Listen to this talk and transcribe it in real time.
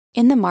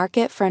In the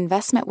market for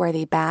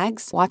investment-worthy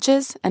bags,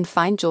 watches, and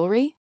fine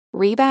jewelry,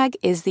 Rebag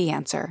is the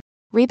answer.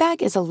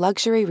 Rebag is a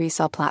luxury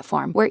resale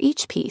platform where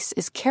each piece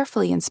is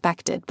carefully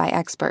inspected by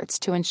experts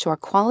to ensure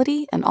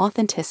quality and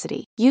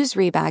authenticity. Use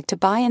Rebag to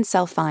buy and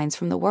sell finds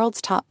from the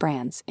world's top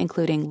brands,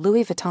 including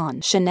Louis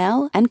Vuitton,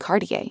 Chanel, and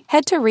Cartier.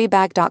 Head to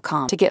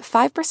Rebag.com to get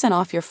 5%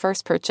 off your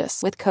first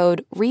purchase with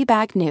code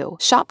REBAGNEW.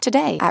 Shop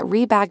today at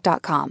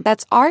Rebag.com.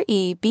 That's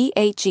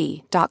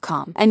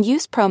REBAG.com. And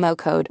use promo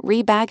code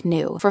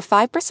REBAGNEW for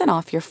 5%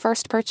 off your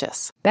first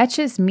purchase.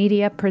 Betches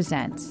Media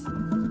presents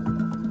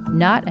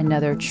Not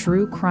Another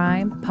True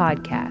Crime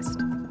Podcast.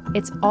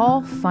 It's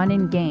all fun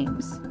and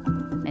games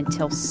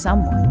until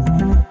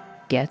someone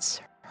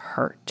gets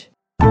hurt.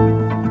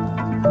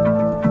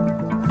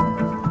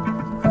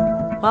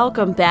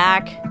 Welcome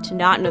back to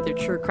Not Another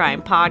True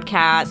Crime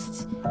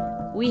Podcast.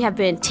 We have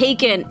been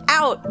taken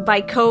out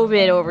by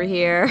COVID over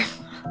here.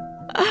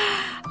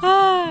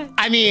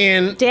 I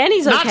mean,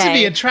 Danny's okay. Not to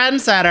be a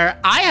trendsetter,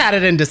 I had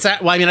it in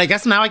December. Well, I mean, I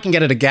guess now I can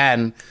get it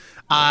again.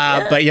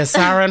 But yeah,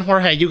 Sarah and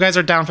Jorge, you guys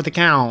are down for the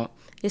count.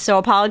 So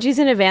apologies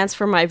in advance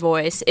for my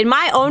voice. In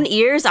my own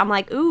ears, I'm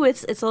like, ooh,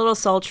 it's a little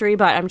sultry,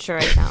 but I'm sure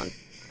I sound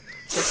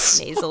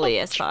just nasally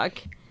as fuck.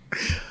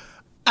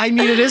 I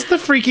mean, it is the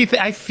freaky thing.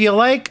 I feel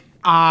like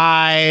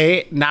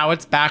now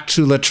it's back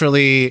to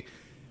literally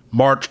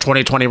March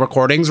 2020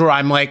 recordings where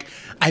I'm like,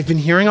 I've been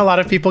hearing a lot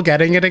of people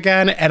getting it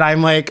again, and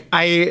I'm like,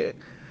 I'm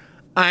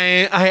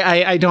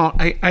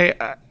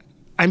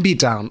beat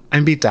down.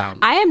 I'm beat down.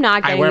 I am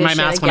not getting I wear this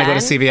my mask shit when I go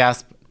to again.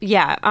 CVS.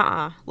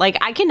 Yeah, Like,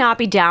 I cannot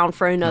be down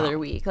for another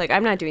week. Like,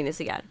 I'm not doing this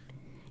again.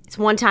 It's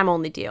one time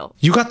only deal.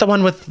 You got the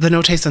one with the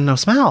no taste and no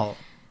smell.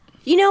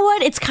 You know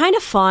what? It's kind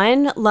of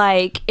fun.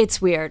 Like,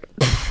 it's weird.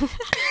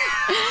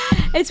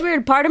 It's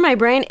weird. Part of my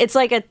brain, it's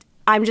like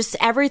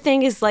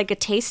everything is like a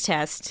taste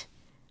test.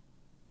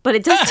 But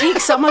it does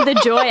take some of the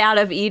joy out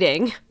of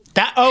eating.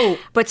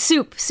 But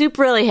soup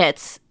really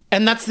hits.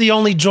 And that's the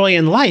only joy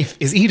in life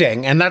is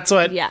eating. And that's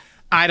what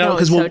I don't,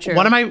 because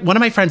one of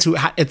my friends who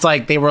it's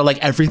like they were like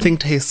everything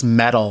tastes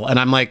metal, and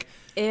I'm like,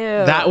 ew,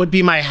 that would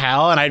be my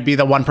hell, and I'd be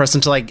the one person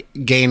to like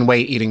gain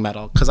weight eating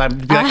metal because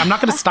I'd be like, I'm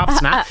not going to stop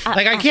snacking.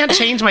 Like I can't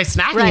change my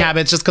snacking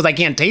habits just because I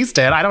can't taste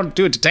it. I don't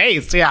do it to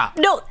taste. Yeah.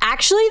 No,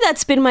 actually,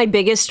 that's been my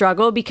biggest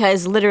struggle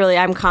because literally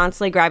I'm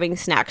constantly grabbing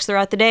snacks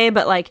throughout the day.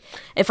 But like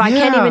if I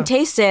can't even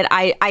taste it,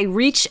 I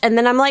reach and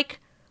then I'm like,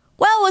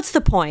 well, what's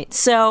the point?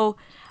 So.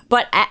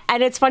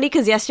 And it's funny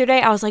because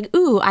yesterday I was like,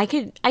 ooh, I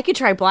could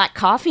try black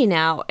coffee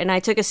now. And I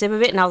took a sip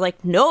of it and I was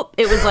like, nope.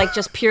 It was like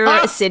just pure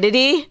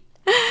acidity.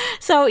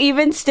 So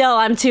even still,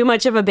 I'm too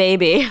much of a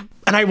baby.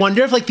 And I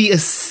wonder if like the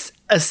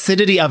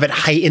acidity of it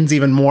heightens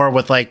even more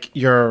with like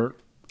your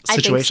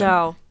situation. I think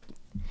so.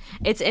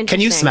 It's interesting. Can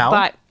you smell?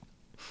 But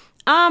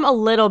a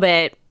little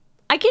bit.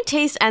 I can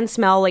taste and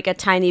smell like a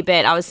tiny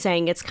bit. I was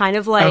saying it's kind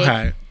of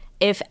like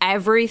if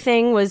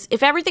everything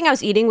I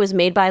was eating was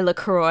made by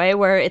LaCroix,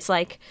 where it's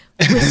like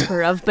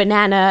whisper of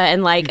banana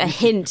and like a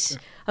hint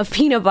of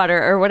peanut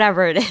butter or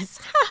whatever it is.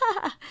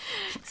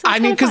 So I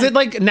mean, because it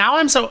like now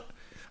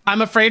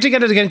I'm afraid to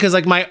get it again because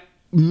like my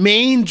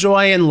main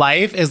joy in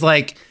life is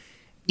like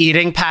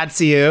eating pad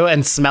see ew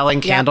and smelling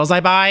candles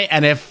I buy.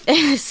 And if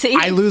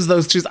I lose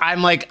those two,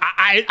 I'm like,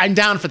 I'm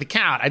down for the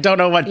count. I don't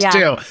know what to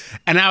do.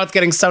 And now it's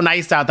getting so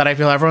nice out that I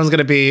feel everyone's going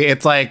to be,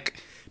 it's like,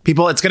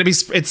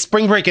 it's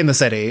spring break in the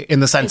city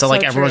in the sense of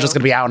like everyone's just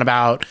going to be out and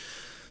about.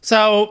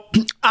 So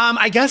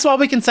I guess all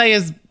we can say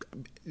is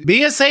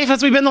be as safe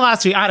as we've been the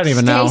last week. I don't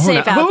even know. Stay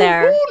safe out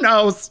there. Who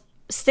knows?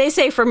 Stay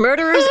safe from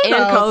murderers and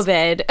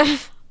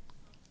COVID.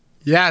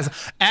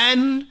 Yes.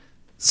 And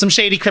some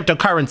shady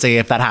cryptocurrency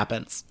if that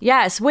happens.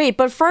 Yes. Wait,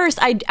 but first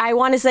I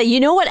want to say,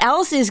 you know what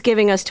else is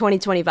giving us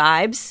 2020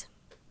 vibes?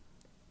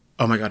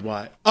 Oh my God,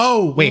 what?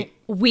 Oh, wait.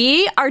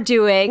 We are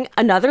doing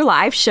another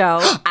live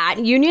show at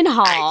Union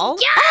Hall.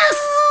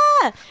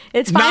 Yes!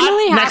 It's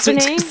finally happening.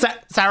 Next week.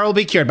 Sarah will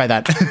be cured by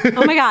that.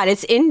 Oh my God,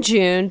 it's in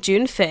June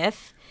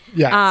 5th.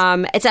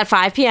 Yes. It's at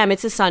 5 p.m.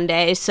 It's a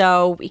Sunday,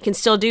 so we can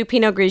still do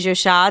Pinot Grigio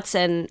shots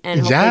and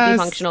hopefully be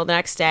functional the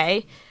next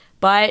day.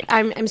 But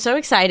I'm so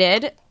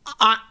excited.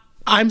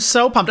 I'm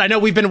so pumped. I know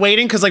we've been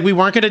waiting because like we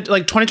weren't going to,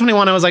 like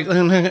 2021, I was like,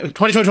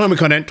 2021 we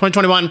couldn't,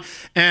 2021,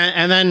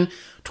 and then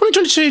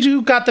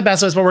 2022 got the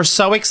best of us, but we're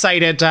so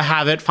excited to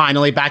have it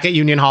finally back at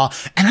Union Hall.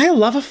 And I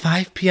love a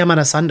 5 p.m. on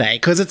a Sunday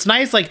because it's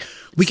nice. Like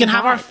we can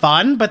have our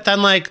fun, but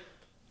then like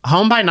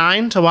home by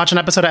 9 to watch an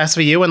episode of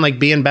SVU and like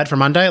be in bed for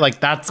Monday. Like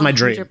that's my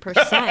dream.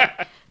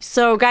 100%.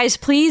 So guys,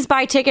 please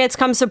buy tickets.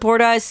 Come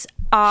support us.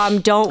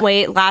 Don't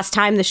wait. Last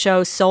time the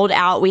show sold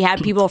out. We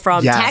had people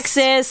from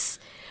Texas.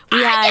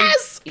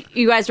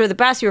 You guys were the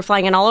best. You were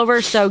flying in all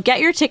over. So get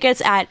your tickets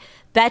at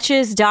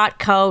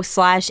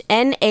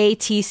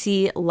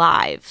betches.co/NATC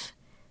live.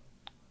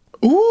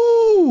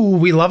 Ooh,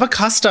 we love a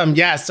custom.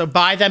 Yes. So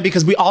buy them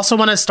because we also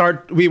want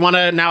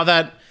to now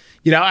that,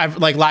 you know,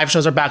 like live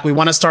shows are back, we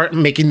want to start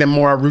making them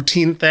more a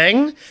routine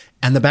thing.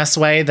 And the best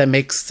way that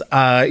makes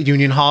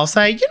Union Hall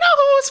say, you know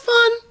who was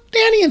fun?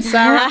 Danny and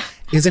Sarah.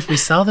 is if we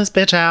sell this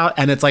bitch out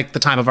and it's like the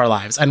time of our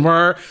lives. And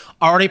we're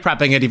already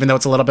prepping it, even though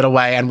it's a little bit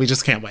away, and we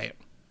just can't wait.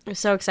 I'm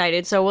so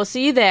excited. So we'll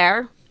see you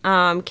there.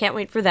 Can't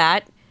wait for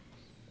that.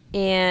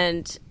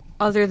 And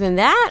other than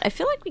that, I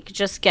feel like we could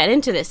just get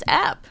into this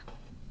app.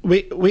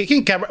 We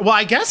can get... Well,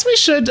 I guess we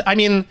should... I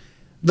mean,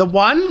 the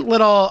one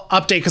little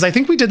update, because I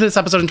think we did this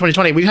episode in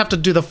 2020. We have to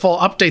do the full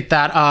update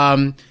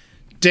that...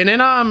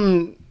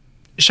 Didn't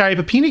Shari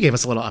Papini gave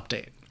us a little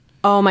update?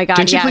 Oh my God,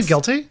 Didn't she plead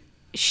guilty?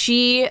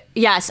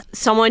 Yes,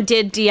 someone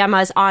did DM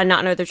us on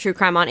Not Another True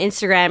Crime on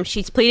Instagram.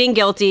 She's pleading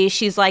guilty.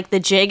 She's like, the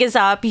jig is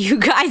up. You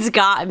guys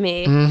got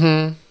me.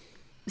 Mm-hmm.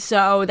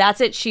 So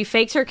that's it. She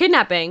faked her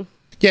kidnapping.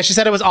 Yeah, she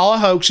said it was all a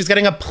hoax. She's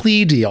getting a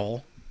plea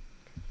deal.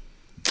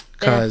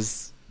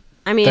 Because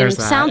I mean,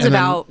 sounds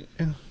about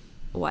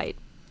white.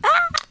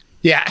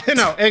 Yeah,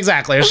 no,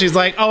 exactly. She's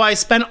like, oh, I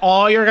spent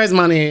all your guys'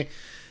 money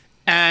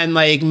and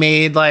like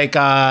made like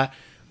a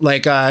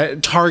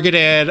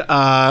targeted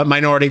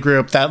minority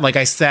group that, like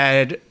I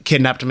said,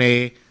 kidnapped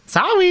me.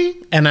 Sorry.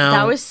 And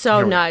that was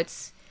so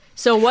nuts.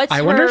 So what's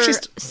her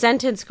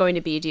sentence going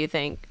to be, do you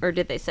think? Or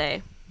did they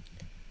say?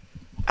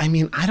 I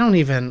mean, I don't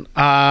even...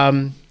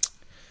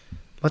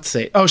 let's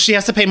see. Oh, she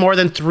has to pay more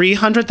than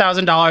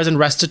 $300,000 in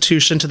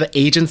restitution to the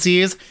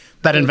agencies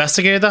that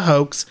investigated the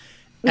hoax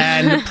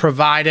and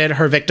provided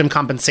her victim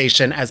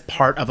compensation as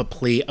part of a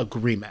plea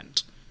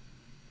agreement.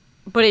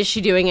 But is she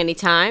doing any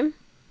time?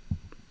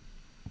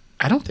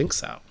 I don't think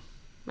so.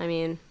 I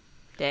mean,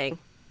 dang.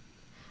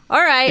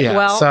 All right, yeah,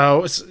 well,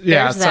 so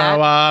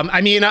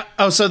I mean,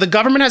 so the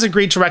government has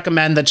agreed to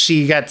recommend that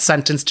she get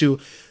sentenced to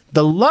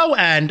the low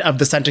end of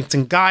the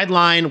sentencing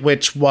guideline,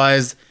 which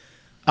was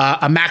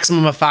a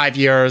maximum of 5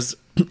 years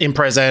in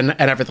prison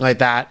and everything like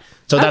that.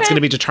 So that's going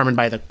to be determined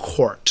by the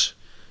court.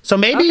 So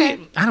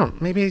maybe,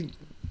 maybe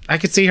I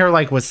could see her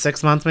like with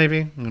 6 months,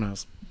 maybe. Who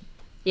knows?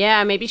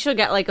 Yeah, maybe she'll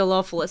get like a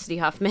little Felicity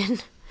Huffman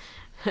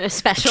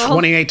special.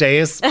 28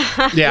 days.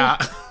 Yeah.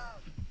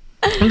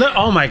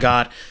 Oh my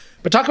God.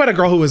 But talk about a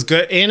girl who was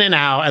good in and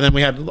out. And then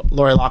we had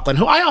Lori Loughlin,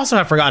 who I also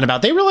have forgotten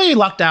about. They really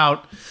lucked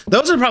out.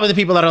 Those are probably the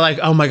people that are like,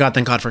 oh my God,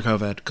 thank God for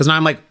COVID. Because now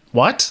I'm like,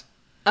 what?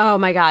 Oh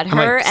my God.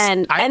 Her like,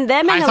 and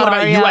them and I thought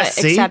about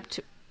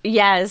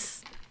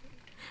USC.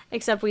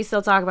 Except we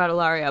still talk about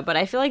Ilaria. But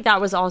I feel like that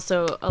was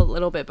also a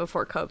little bit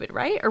before COVID,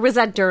 right? Or was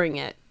that during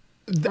it?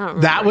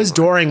 That was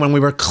during when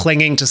we were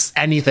clinging to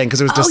anything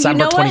because it was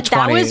December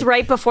 2020. That was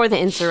right before the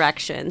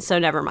insurrection, so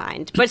never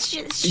mind. But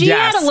she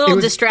had a little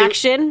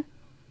distraction.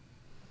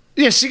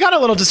 Yeah, she got a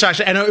little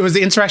distraction. And it was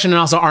the insurrection and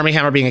also Armie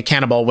Hammer being a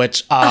cannibal,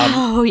 which,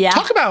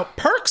 talk about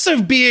perks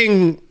of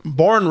being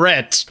born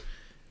rich.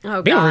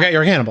 Oh, God. Don't forget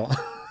you're a cannibal.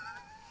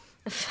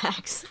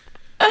 Facts.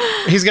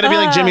 He's going to be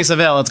like Jimmy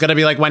Savile. It's going to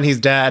be like when he's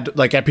dead,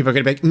 like people are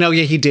going to be like, no,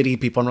 yeah, he did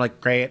eat people. And we're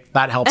like, great,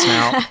 that helps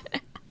now.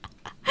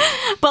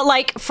 But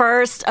like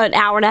first an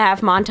hour and a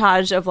half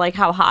montage of like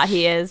how hot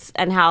he is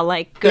and how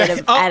like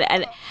good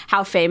and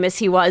how famous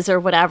he was or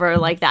whatever,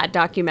 like that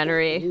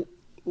documentary.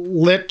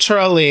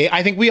 Literally.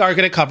 I think we are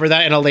going to cover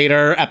that in a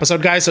later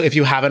episode, guys. So if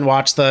you haven't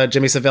watched the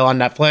Jimmy Savile on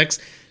Netflix,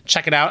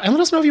 check it out and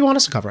let us know if you want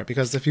us to cover it,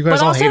 because if you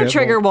guys all hate it. But also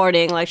trigger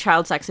warning, like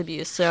child sex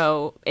abuse.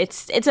 So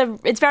it's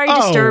very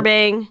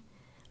disturbing.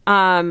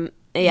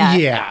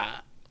 Yeah.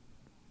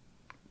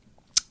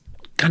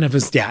 Kind of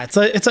is, yeah.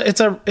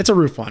 It's a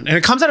roof one, and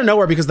it comes out of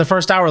nowhere because the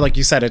first hour, like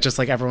you said, it just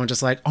like everyone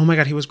just like, oh my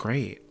God, he was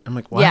great. I'm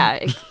like, what?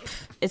 Yeah,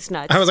 it's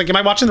nuts. I was like, am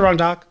I watching the wrong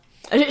doc?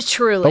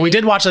 Truly. But we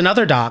did watch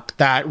another doc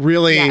that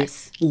really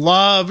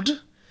loved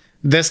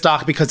this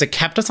doc because it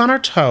kept us on our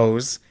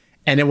toes,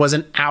 and it was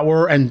an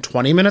hour and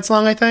 20 minutes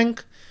long, I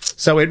think.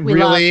 So it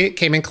really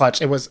came in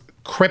clutch. It was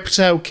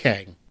Crypto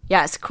King.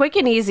 Yes, quick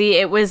and easy.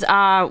 It was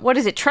what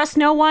is it? Trust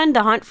No One: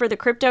 The Hunt for the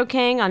Crypto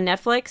King on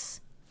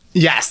Netflix.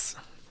 Yes.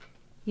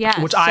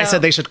 Yeah, which I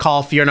said they should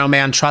call Fear No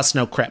Man, Trust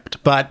No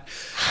Crypt, but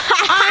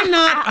I'm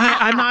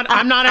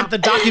not at the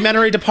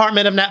documentary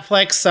department of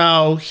Netflix,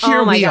 so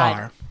here we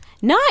are.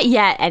 Not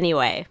yet,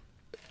 anyway.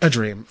 A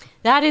dream.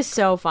 That is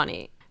so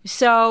funny.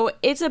 So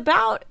it's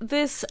about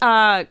this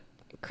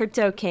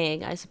crypto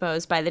king, I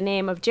suppose, by the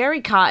name of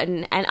Jerry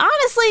Cotton, and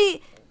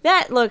honestly,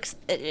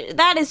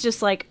 that is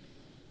just like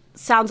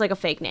sounds like a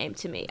fake name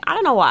to me. I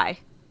don't know why.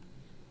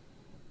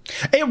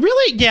 It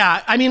really,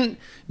 yeah. I mean,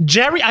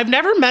 Jerry, I've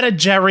never met a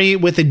Jerry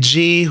with a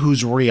G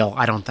who's real,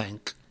 I don't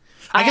think.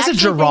 I guess a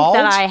Gerald.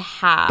 Think that I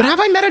have. But have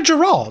I met a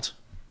Gerald?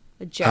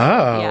 A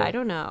Gerald? Yeah, I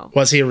don't know.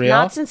 Was he real?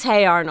 Not since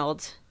Hey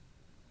Arnold.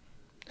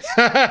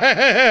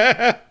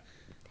 I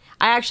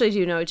actually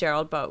do know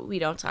Gerald, but we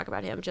don't talk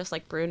about him, just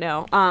like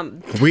Bruno.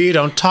 We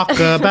don't talk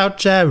about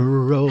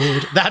Gerald.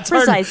 That's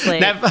precisely.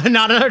 Not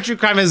Another True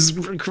Crime is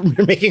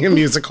making a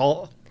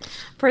musical.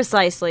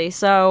 Precisely.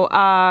 So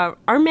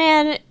our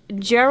man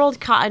Gerald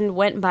Cotton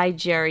went by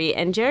Jerry,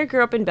 and Jerry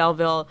grew up in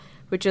Belleville,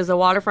 which is a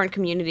waterfront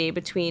community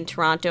between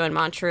Toronto and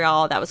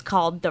Montreal that was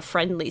called the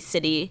Friendly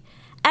City.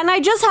 And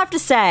I just have to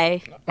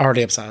say...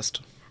 Already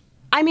obsessed.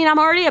 I mean, I'm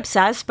already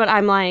obsessed, but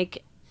I'm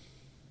like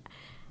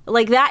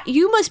that,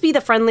 you must be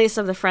the friendliest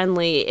of the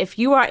friendly if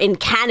you are in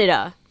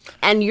Canada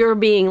and you're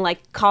being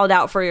like called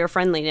out for your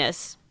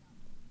friendliness.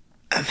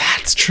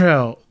 That's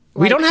true.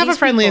 We don't have a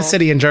friendliest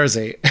city in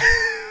Jersey.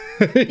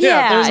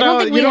 I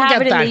don't think we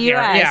have it in the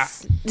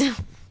U.S. Yeah.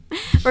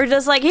 We're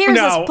just like, here's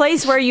this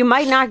place where you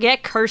might not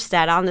get cursed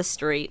at on the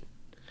street.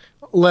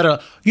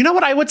 Literally. You know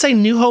what? I would say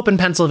New Hope in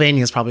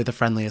Pennsylvania is probably the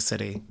friendliest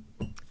city.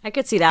 I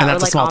could see that. And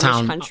that's or like a small Amish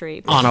town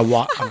country. On a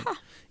walk.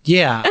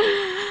 Yeah.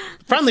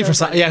 Friendly for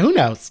some. Yeah, who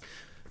knows?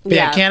 But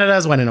yeah,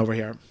 Canada's winning over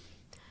here.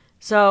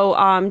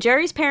 So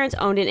Jerry's parents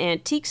owned an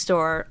antique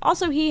store.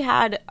 Also, he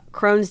had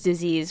Crohn's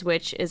disease,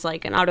 which is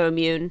like an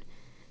autoimmune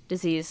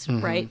disease,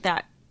 right?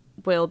 That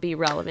will be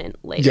relevant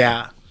later.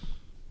 Yeah.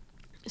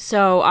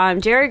 So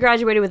Jerry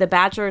graduated with a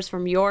bachelor's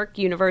from York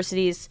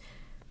University's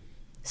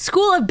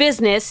School of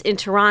Business in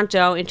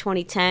Toronto in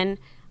 2010.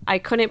 I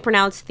couldn't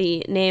pronounce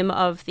the name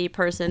of the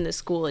person the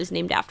school is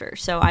named after,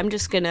 so I'm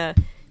just going to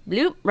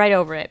bloop right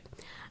over it.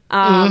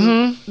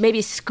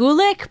 Maybe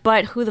Skulik,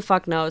 but who the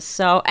fuck knows?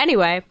 So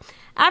anyway,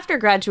 after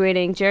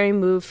graduating, Jerry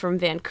moved from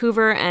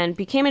Vancouver and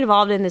became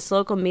involved in this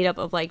local meetup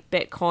of like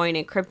Bitcoin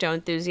and crypto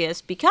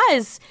enthusiasts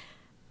because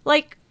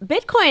like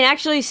Bitcoin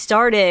actually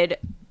started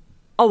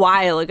a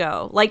while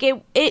ago. Like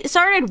it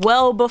started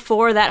well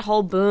before that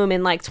whole boom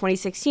in like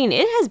 2016.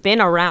 It has been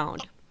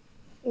around.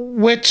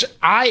 Which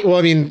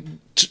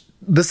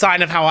the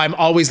sign of how I'm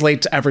always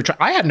late to every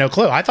I had no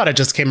clue. I thought it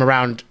just came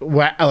around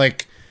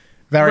like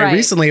very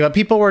recently, but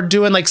people were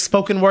doing like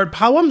spoken word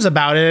poems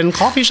about it in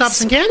coffee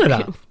shops in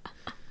Canada.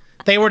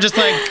 They were just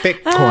like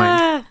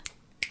Bitcoin.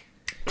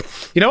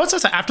 You know what's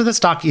after this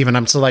doc? Even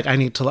I'm still like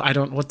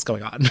what's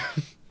going on?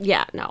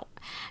 Yeah, no.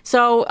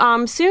 So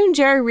soon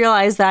Jerry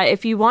realized that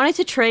if you wanted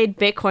to trade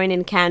Bitcoin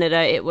in Canada,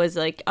 it was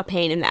like a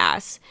pain in the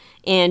ass,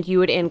 and you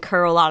would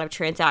incur a lot of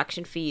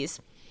transaction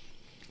fees.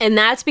 And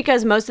that's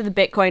because most of the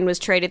Bitcoin was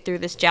traded through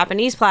this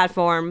Japanese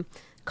platform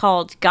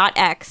called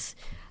GotX.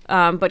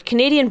 But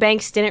Canadian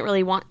banks didn't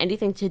really want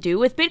anything to do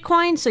with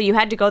Bitcoin, so you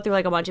had to go through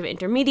like a bunch of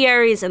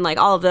intermediaries, and like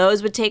all of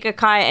those would take a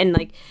cut, and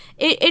like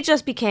it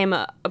just became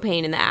a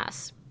pain in the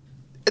ass.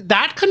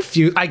 That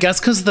confused, I guess,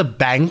 because the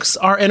banks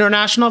are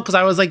international. Because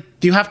I was like,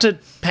 do you have to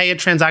pay a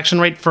transaction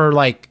rate for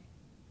like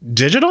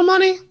digital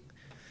money?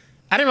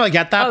 I didn't really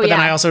get that, then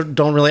I also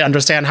don't really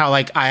understand how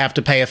like I have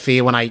to pay a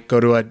fee when I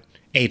go to an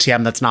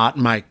ATM that's not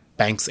my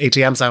bank's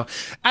ATM. So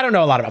I don't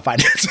know a lot about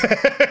finance.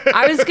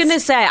 I was gonna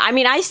say,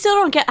 I still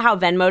don't get how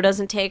Venmo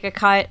doesn't take a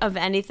cut of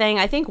anything.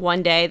 I think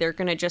one day they're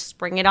gonna just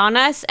spring it on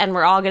us, and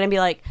we're all gonna be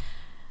like,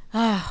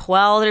 oh,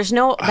 well, there's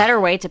no better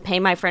way to pay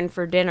my friend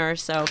for dinner,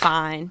 so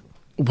fine.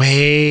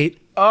 Wait.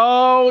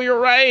 Oh, you're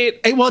right.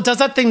 Hey, well, it does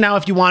that thing now.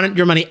 If you want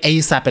your money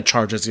ASAP, it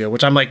charges you,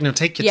 which I'm like, no,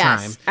 take your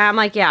time. I'm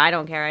like, yeah, I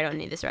don't care. I don't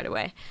need this right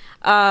away.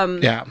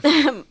 Yeah.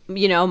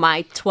 You know,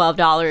 my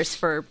 $12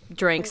 for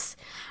drinks.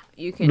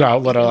 You can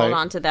hold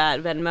on to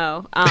that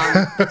Venmo.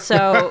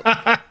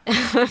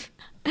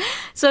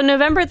 So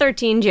November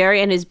 13,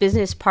 Jerry and his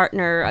business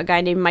partner, a guy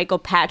named Michael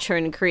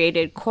Patron,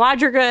 created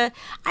Quadriga.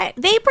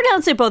 They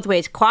pronounce it both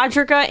ways,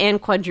 Quadriga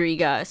and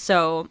Quadriga.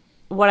 So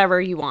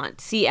whatever you want,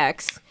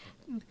 CX.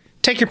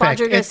 Take your pick.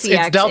 It's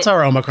Delta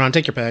or Omicron.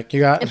 Take your pick. You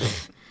got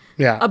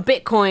a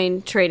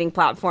Bitcoin trading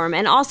platform.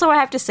 And also I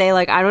have to say,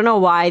 like, I don't know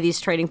why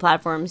these trading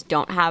platforms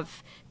don't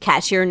have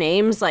catchier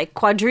names. Like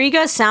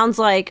Quadriga sounds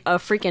like a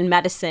freaking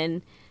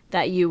medicine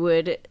that you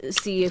would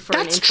see for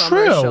an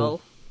infomercial.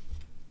 True.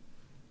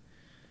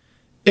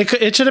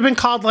 It should have been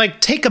called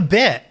like Take a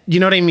Bit. You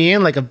know what I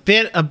mean? Like a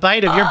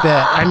bite of your bit.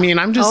 I mean,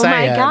 I'm just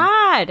saying. Oh my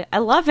God. I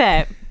love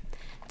it.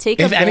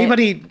 If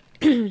anybody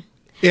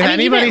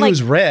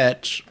who's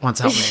rich wants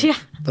to help me,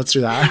 let's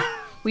do that.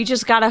 We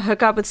just got to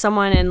hook up with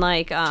someone and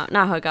like,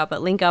 not hook up,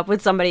 but link up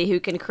with somebody who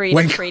can create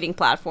a trading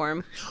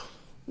platform.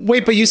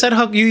 Wait, but you said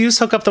you use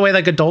hook up the way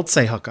like adults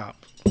say hook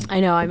up. I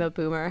know, I'm a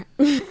boomer.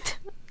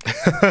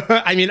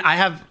 I mean, I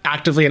have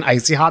actively an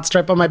icy hot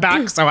strip on my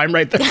back, so I'm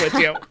right there with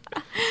you.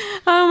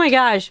 Oh my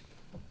gosh.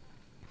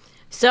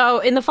 So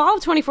in the fall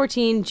of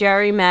 2014,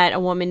 Jerry met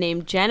a woman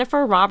named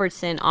Jennifer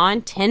Robertson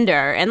on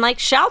Tinder, and like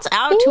shouts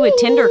out to a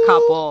Tinder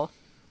couple.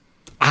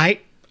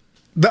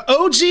 The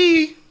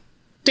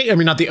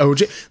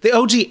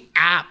OG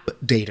app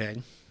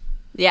dating.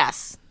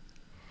 Yes.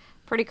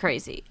 Pretty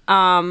crazy.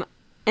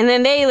 And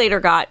then they later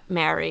got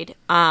married.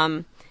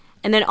 And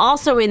then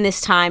also in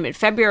this time, in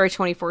February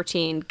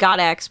 2014,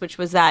 GotX, which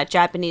was that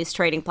Japanese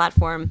trading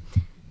platform,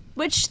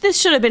 which this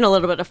should have been a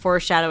little bit of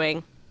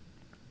foreshadowing.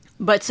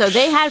 But so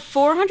they had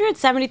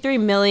 $473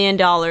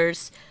 million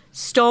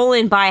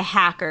stolen by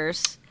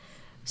hackers.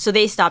 So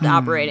they stopped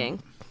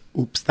operating.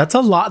 Oops, that's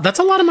a lot. That's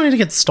a lot of money to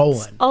get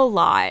stolen. A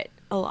lot.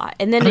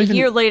 And then a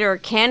year later,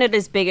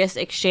 Canada's biggest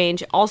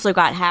exchange also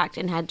got hacked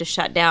and had to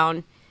shut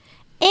down.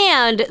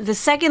 And the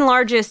second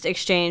largest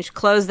exchange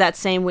closed that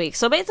same week.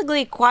 So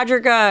basically,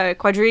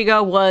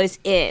 Quadriga was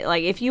it.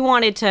 Like, if you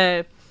wanted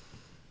to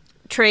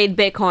trade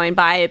Bitcoin,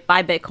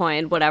 buy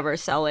Bitcoin, whatever,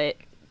 sell it,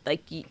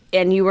 like,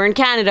 and you were in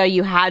Canada,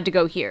 you had to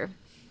go here.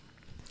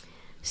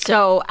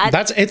 So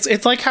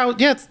it's like how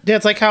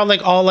it's like how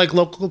like all like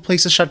local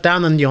places shut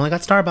down, and you only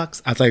got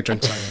Starbucks. That's like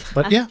drink Starbucks,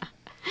 but yeah.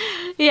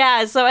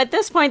 Yeah, so at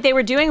this point they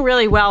were doing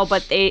really well,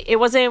 but it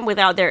wasn't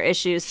without their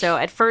issues. So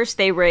at first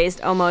they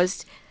raised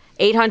almost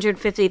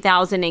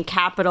 $850,000 in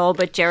capital,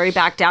 but Jerry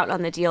backed out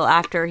on the deal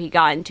after he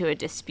got into a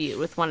dispute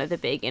with one of the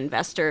big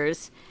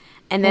investors.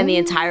 And then the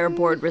entire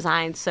board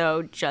resigned,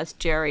 so just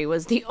Jerry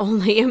was the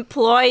only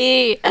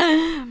employee.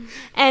 And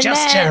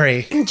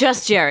Jerry.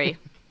 Just Jerry.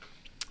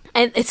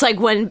 And it's like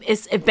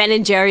if Ben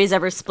and Jerry's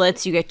ever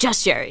splits, you get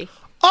just Jerry.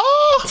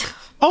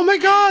 Oh my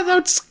God, that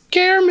would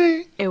scare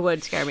me. It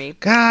would scare me.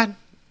 God.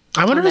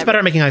 I wonder who's better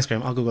at making ice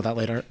cream. I'll Google that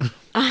later.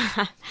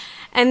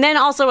 And then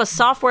also a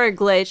software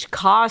glitch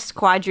cost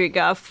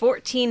Quadriga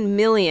 $14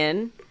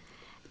 million.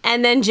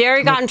 And then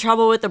Jerry got in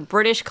trouble with the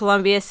British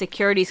Columbia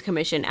Securities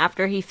Commission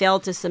after he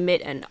failed to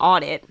submit an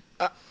audit.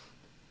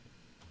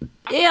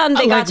 And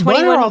they got 21.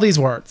 What are all these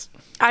words?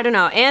 I don't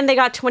know. And they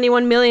got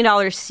 $21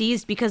 million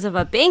seized because of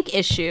a bank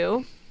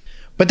issue.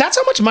 But that's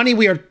how much money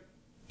we are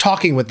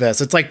talking with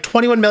this. It's like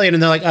 21 million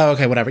and they're like, oh,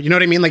 okay, whatever. You know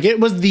what I mean? Like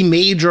it was the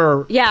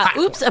major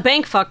platform. Oops, a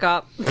bank fuck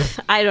up.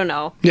 I don't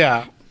know.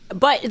 Yeah.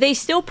 But they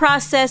still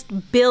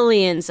processed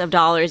billions of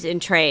dollars in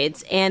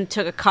trades and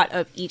took a cut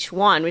of each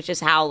one, which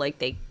is how like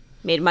they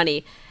made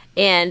money.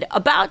 And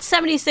about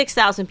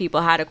 76,000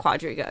 people had a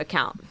Quadriga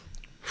account.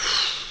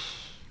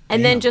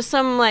 And then just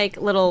some like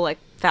little like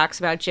facts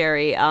about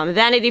Jerry.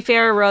 Vanity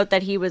Fair wrote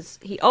that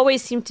he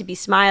always seemed to be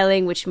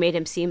smiling, which made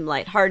him seem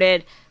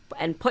lighthearted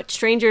and put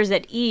strangers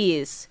at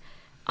ease.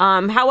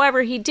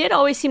 However, he did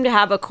always seem to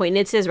have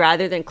acquaintances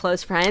rather than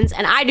close friends.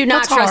 And I do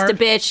not trust a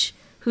bitch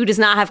who does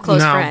not have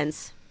close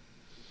friends.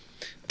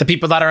 The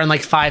people that are in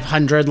like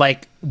 500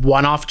 like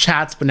one-off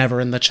chats but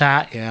never in the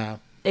chat. Yeah.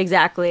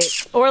 Exactly.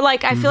 Or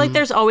like I feel like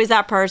there's always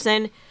that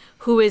person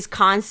who is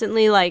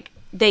constantly like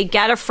they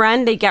get a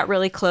friend, they get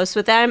really close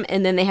with them,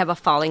 and then they have a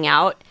falling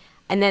out,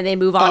 and then they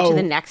move on to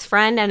the next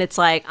friend, and it's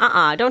like,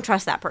 don't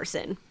trust that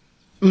person.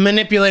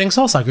 Manipulating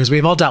soul suckers.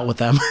 We've all dealt with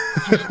them.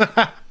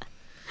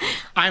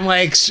 I'm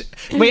like,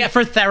 wait,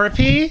 for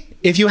therapy,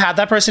 if you had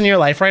that person in your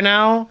life right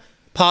now,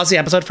 pause the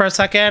episode for a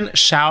second,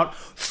 shout,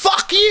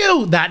 fuck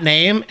you, that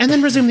name, and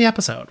then resume the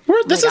episode.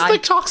 This is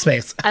like talk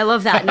space. I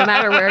love that, no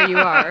matter where you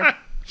are.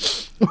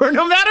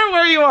 No matter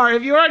where you are,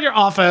 if you're at your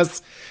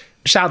office,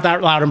 shout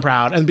that loud and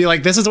proud and be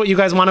like, this is what you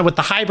guys wanted with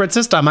the hybrid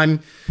system.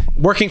 I'm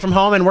working from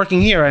home and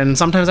working here, and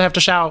sometimes I have to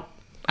shout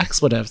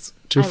expletives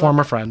to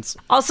former friends.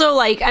 Also,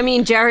 like, I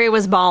mean, Jerry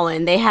was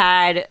ballin'. They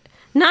had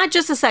not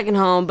just a second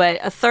home, but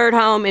a third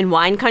home in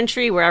wine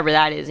country, wherever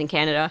that is in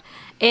Canada.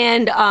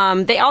 And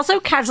they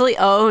also casually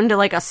owned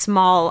like a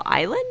small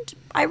island,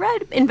 I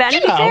read, in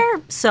Vanity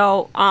Fair.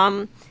 So,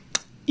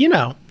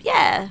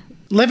 yeah.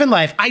 Living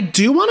life. I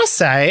do want to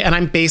say, and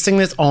I'm basing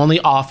this only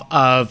off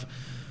of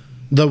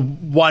the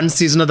one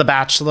season of The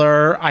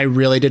Bachelor I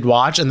really did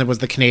watch, and there was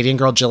the Canadian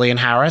girl, Jillian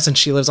Harris, and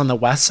she lives on the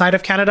west side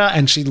of Canada,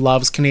 and she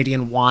loves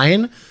Canadian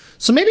wine.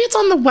 So maybe it's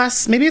on the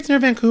west, maybe it's near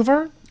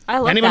Vancouver. I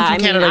love Anyone that.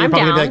 from Canada, I'm you're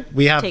probably down. like,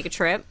 we have... Take a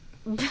trip.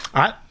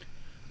 I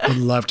would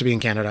love to be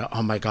in Canada.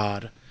 Oh my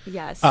God.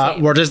 Yes.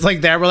 We're just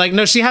like there. We're like,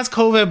 no, she has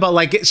COVID, but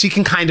like she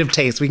can kind of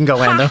taste. We can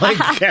go in. They're like,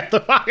 get the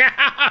fuck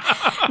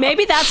out.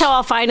 Maybe that's how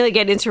I'll finally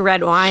get into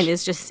red wine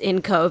is just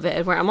in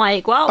COVID, where I'm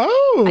like, well,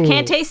 I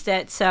can't taste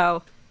it,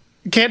 so.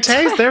 Can't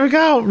taste. There we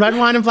go. Red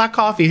wine and black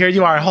coffee. Here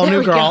you are, a whole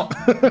new girl.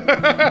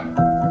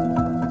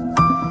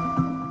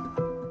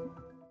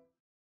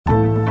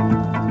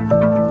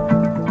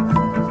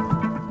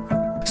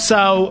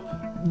 So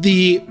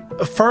the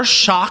first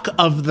shock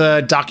of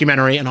the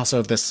documentary and also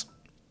of this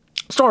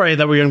story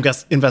that we're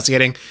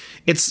investigating,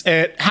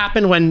 it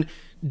happened when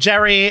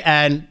Jerry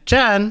and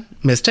Jen,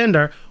 Miss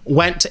Tinder,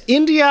 went to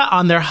India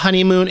on their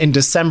honeymoon in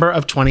December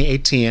of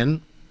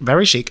 2018.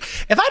 Very chic.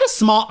 If I had a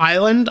small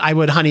island, I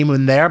would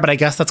honeymoon there, but I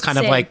guess that's kind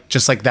of like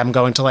just like them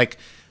going to like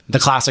the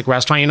classic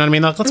restaurant, you know what I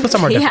mean? Like, let's go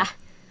somewhere different. Yeah.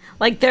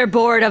 Like they're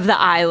bored of the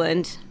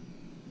island.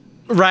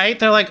 Right?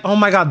 They're like, oh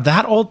my God,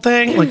 that old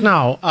thing? Like,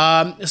 no.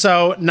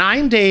 So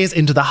 9 days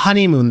into the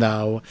honeymoon,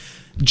 though,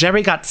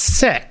 Jerry got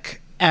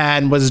sick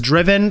and was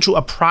driven to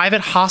a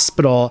private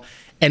hospital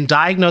and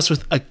diagnosed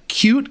with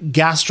acute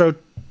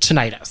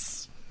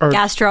gastroenteritis.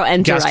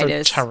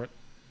 Gastroenteritis.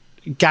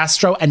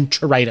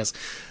 Gastroenteritis.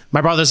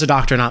 My brother's a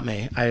doctor, not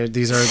me.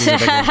 These are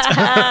big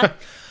words.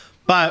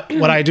 But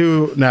what I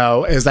do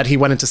know is that he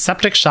went into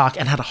septic shock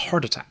and had a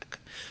heart attack.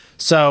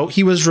 So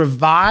he was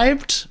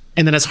revived,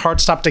 and then his heart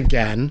stopped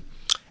again.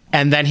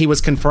 And then he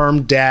was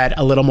confirmed dead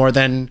a little more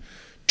than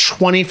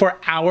 24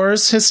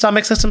 hours. His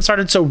stomach system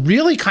started. So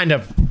really kind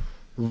of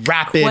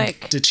rapid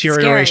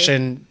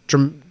deterioration,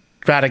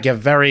 dramatic, yeah,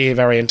 very,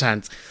 very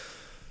intense.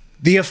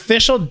 The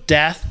official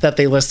death that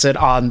they listed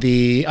on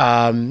the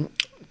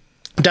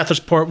death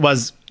report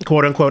was,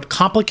 quote unquote,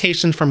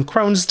 complications from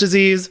Crohn's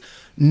disease.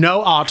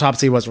 No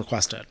autopsy was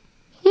requested.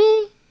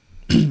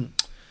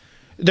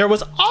 There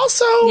was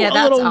also a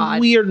little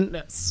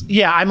weirdness.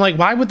 Yeah, I'm like,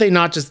 why would they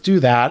not just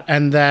do that?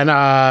 And then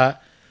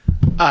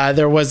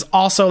there was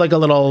also like a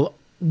little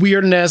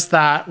weirdness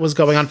that was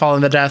going on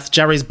following the death.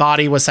 Jerry's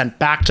body was sent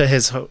back to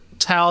his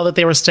hotel that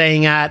they were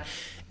staying at,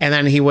 and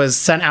then he was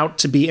sent out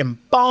to be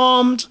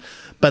embalmed.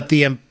 But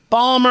the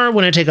embalmer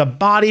wouldn't take a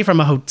body from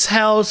a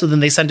hotel, so then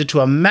they sent it to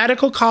a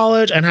medical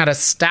college and had a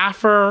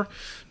staffer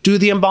do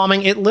the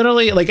embalming. It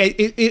literally, like,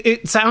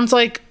 it sounds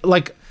like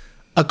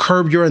a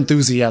Curb Your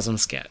Enthusiasm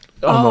skit,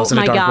 almost in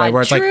a dark way,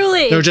 where it's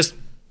truly. like they're just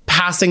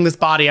passing this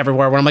body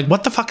everywhere. Where I'm like,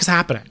 what the fuck is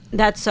happening?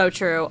 That's so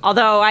true.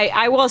 Although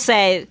I will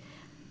say,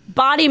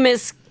 body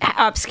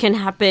mishaps can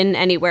happen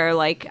anywhere.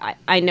 Like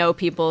I know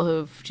people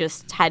who've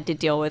just had to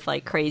deal with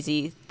like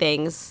crazy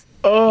things.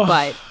 Oh,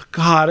 but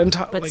God. And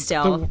but like,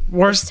 still, the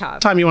worst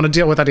time you want to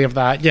deal with any of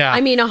that. Yeah.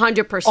 I mean,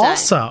 100%.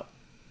 Also,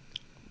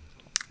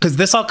 because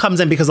this all comes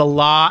in because a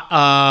lot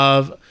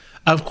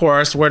of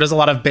course, where does a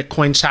lot of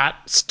Bitcoin chat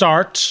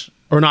start?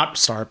 Or not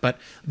start, but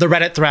the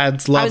Reddit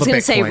threads love a Bitcoin. I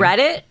was going to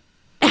say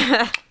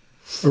Reddit.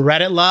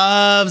 Reddit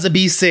loves a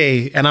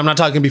BC, and I'm not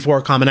talking before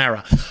Common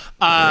Era.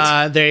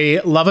 They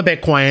love a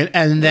Bitcoin,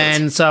 and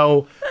then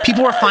so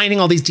people were finding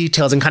all these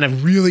details and kind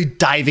of really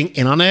diving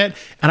in on it.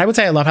 And I would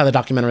say I love how the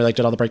documentary like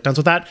did all the breakdowns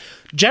with that.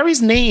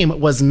 Jerry's name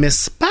was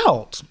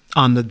misspelled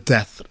on the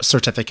death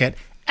certificate,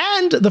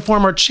 and the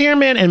former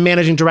chairman and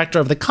managing director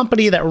of the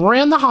company that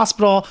ran the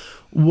hospital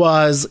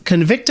was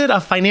convicted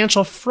of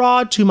financial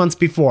fraud 2 months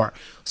before.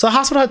 So the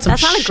hospital had some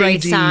That's not a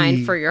great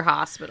sign for your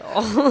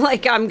hospital.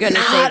 Like, I'm going to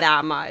say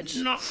that much.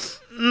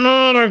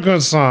 Not a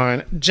good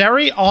sign.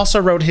 Jerry also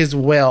wrote his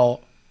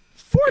will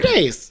 4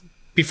 days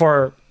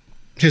before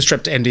his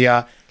trip to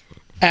India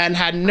and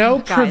had no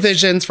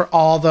provisions for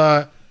all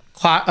the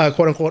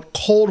quote-unquote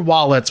cold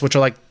wallets, which are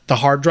like the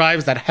hard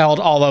drives that held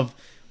all of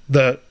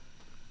the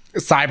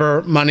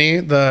cyber money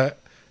and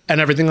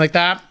everything like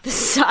that. The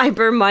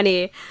cyber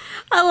money.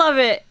 I love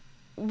it.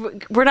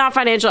 We're not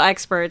financial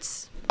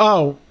experts.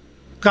 Oh,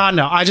 God,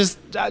 no. I just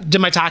did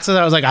my taxes.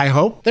 I was like, I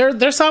hope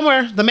they're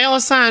somewhere. The mail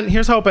is sent.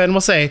 Here's hoping. We'll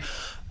see.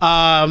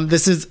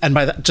 This is, and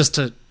by that, just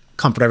to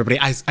comfort everybody,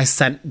 I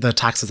sent the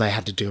taxes I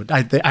had to do.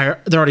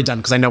 They're already done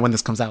because I know when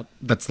this comes out,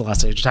 that's the last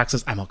stage of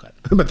taxes. I'm all good.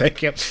 But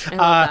thank you.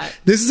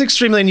 This is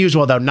extremely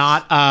unusual, though,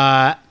 not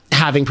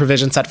having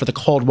provision set for the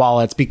cold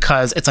wallets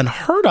because it's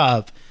unheard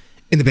of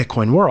in the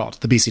Bitcoin world,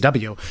 the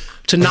BCW,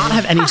 to not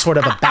have any sort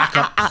of a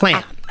backup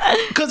plan.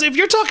 Because if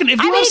you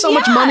have so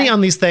much money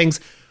on these things,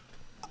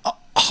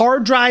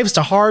 hard drives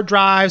to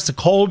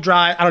cold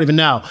drive, I don't even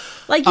know.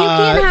 Like, you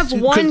can't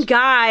have one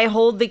guy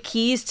hold the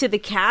keys to the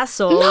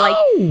castle. No, like,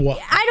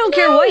 I don't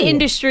care what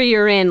industry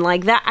you're in.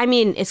 Like that, I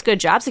mean, it's good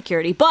job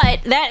security,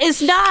 but that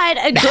is not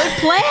a good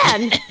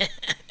plan.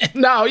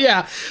 No,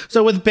 yeah.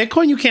 So with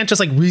Bitcoin, you can't just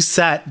like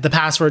reset the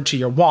password to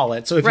your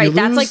wallet. So if you lose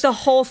that's like the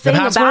whole thing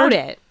about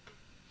it.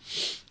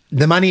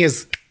 The money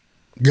is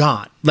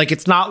gone. Like,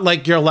 it's not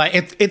like you're like,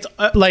 it's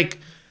like,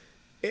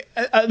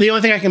 the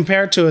only thing I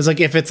compare it to is like,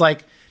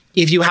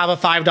 if you have a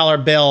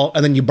 $5 bill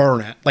and then you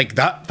burn it, like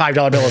that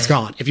 $5 bill is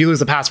gone. If you lose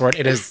the password,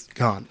 it is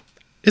gone.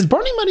 Is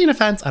burning money an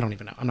offense? I don't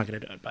even know. I'm not going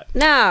to do it, but.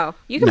 No,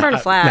 you can burn a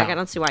flag. No. I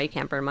don't see why you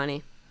can't burn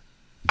money.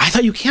 I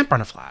thought you can't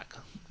burn a flag.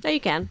 No, you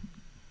can.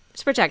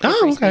 It's protected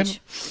free speech.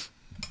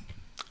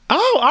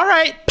 Oh, all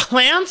right.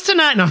 Plans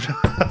tonight. No.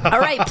 All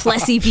right,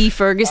 Plessy v.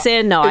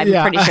 Ferguson. No, I'm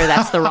pretty sure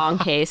that's the wrong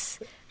case.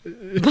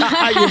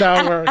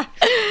 We're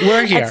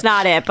here. That's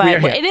not it,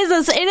 but it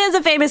is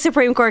a famous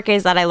Supreme Court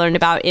case that I learned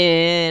about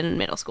in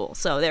middle school.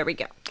 So there we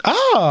go.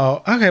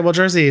 Oh, okay. Well,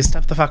 Jersey,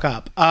 step the fuck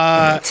up.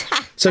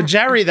 So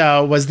Jerry,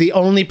 though, was the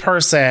only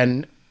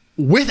person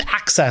with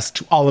access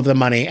to all of the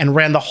money and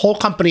ran the whole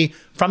company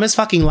from his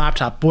fucking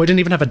laptop. Boy, didn't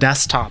even have a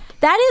desktop.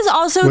 That is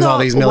also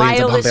the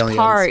wildest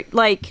part.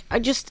 Like,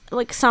 just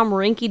like some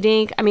rinky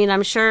dink. I mean,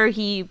 I'm sure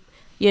he,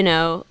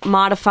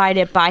 modified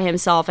it by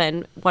himself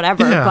and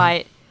whatever,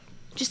 but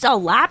just a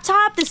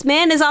laptop? This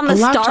man is on the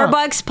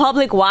Starbucks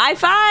public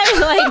Wi-Fi?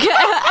 Like,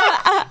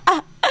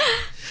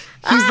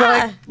 he's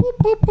like, boop,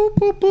 boop, boop,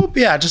 boop, boop.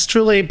 Yeah, just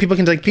truly, people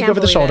can like peek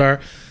over the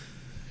shoulder.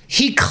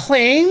 He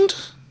claimed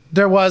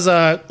there was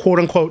a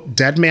quote-unquote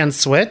dead man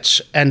switch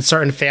and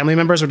certain family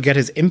members would get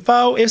his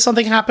info if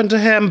something happened to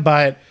him,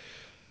 but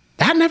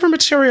that never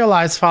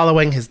materialized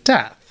following his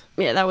death.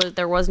 Yeah,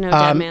 there was no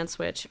dead man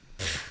switch.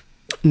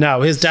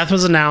 No, his death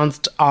was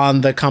announced on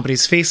the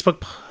company's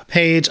Facebook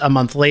page a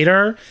month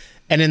later,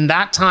 and in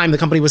that time, the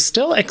company was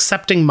still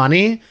accepting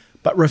money,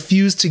 but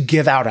refused to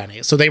give out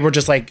any. So they were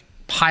just like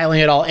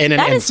piling it all in and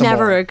that is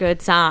never more. A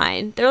good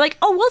sign. They're like,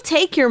 oh, we'll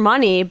take your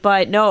money,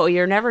 but no,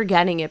 you're never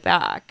getting it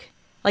back.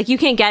 Like, you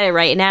can't get it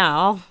right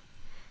now.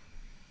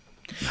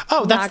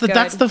 Oh, that's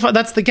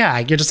the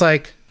gag. You're just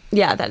like,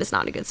 yeah, that is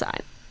not a good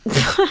sign.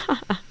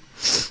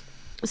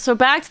 So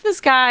back to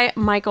this guy,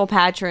 Michael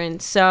Patron.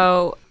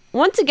 So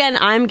once again,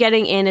 I'm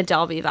getting Anna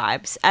Delvey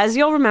vibes. As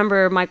you'll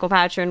remember, Michael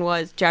Patron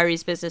was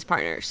Jerry's business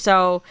partner.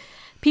 So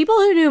people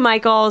who knew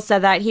Michael said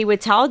that he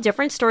would tell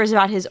different stories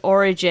about his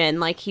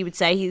origin. Like, he would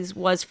say he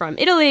was from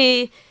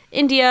Italy,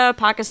 India,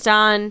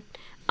 Pakistan,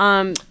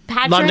 Patron,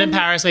 London,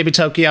 Paris, maybe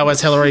Tokyo,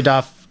 as Hillary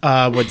Duff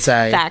would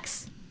say.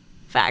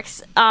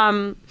 Facts.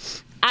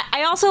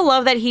 I also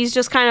love that he's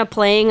just kind of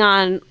playing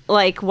on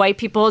like white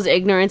people's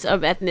ignorance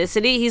of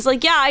ethnicity. He's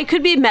like, yeah, I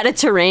could be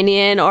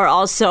Mediterranean or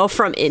also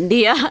from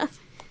India.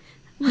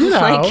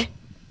 Like,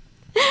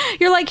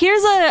 you're like,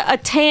 here's a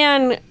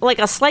tan, like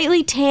a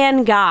slightly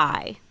tan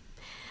guy.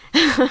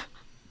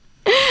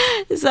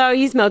 So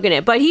he's milking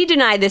it. But he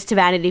denied this to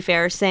Vanity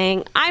Fair,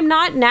 saying, "I'm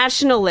not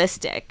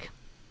nationalistic."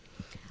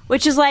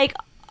 Which is like,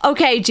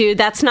 okay, dude,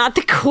 that's not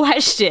the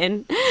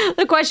question.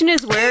 The question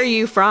is, where are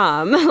you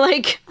from?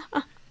 Like...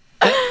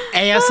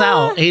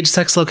 ASL, age,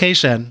 sex,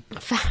 location.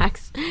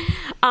 Facts.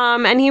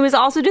 And he was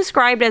also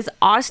described as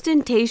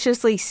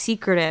ostentatiously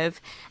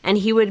secretive, and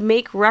he would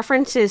make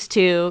references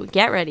to,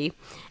 get ready,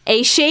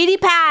 a shady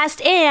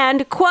past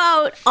and,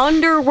 quote,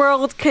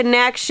 underworld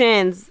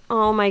connections.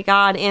 Oh my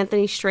God,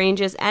 Anthony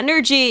Strange's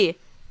energy.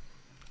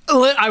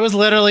 I was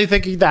literally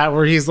thinking that,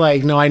 where he's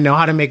like, no, I know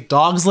how to make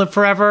dogs live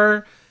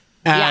forever.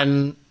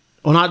 And,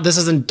 well, this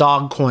isn't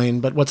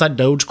Dogcoin, but what's that,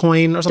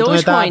 Dogecoin or something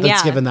like that?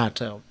 That's given that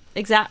too.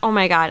 Oh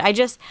my God. I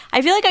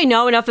feel like I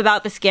know enough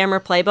about the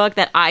scammer playbook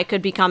that I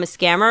could become a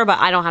scammer, but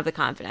I don't have the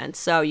confidence.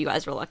 So you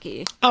guys were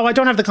lucky. Oh, I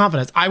don't have the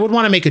confidence. I would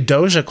want to make a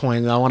Doja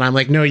coin though. And I'm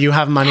like, no, you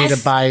have money to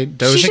buy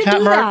Doja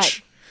Cat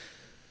merch.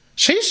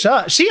 She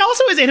should. She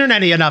also is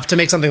internet-y enough to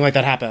make something like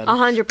that happen.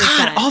 100%.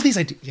 God, all these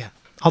ideas. Yeah.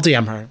 I'll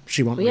DM her.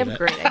 She won't read it. We have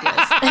great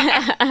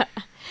ideas.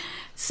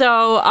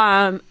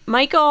 So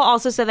Michael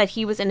also said that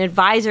he was an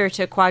advisor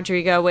to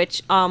Quadriga,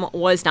 which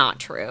was not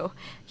true.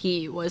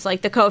 He was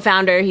like the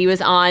co-founder. He was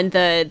on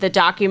the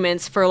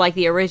documents for like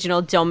the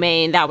original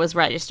domain that was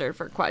registered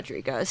for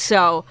Quadriga.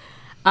 So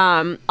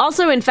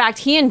also, in fact,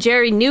 he and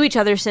Jerry knew each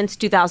other since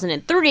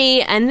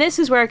 2003. And this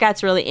is where it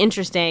gets really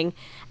interesting.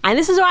 And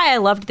this is why I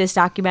loved this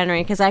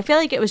documentary, because I feel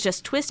like it was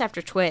just twist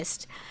after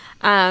twist.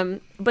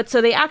 But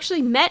so they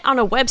actually met on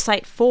a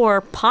website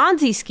for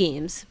Ponzi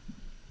schemes.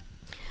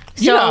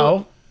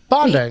 So,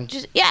 bonding.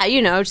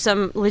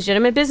 Some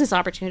legitimate business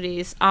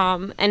opportunities.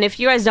 And if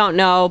you guys don't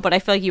know, but I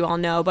feel like you all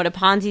know, but a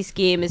Ponzi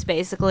scheme is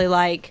basically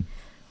like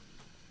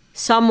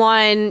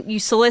you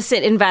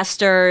solicit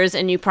investors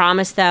and you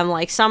promise them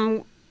like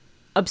some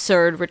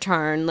absurd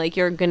return, like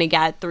you're going to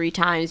get 3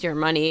 times your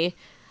money.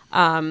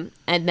 And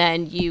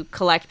then you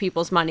collect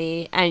people's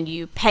money and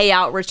you pay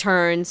out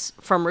returns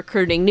from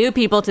recruiting new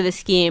people to the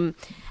scheme.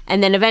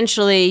 And then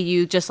eventually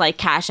you just like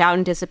cash out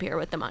and disappear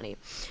with the money.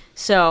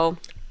 So...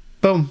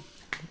 Boom.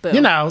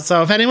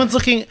 So if anyone's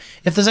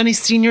if there's any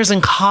seniors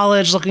in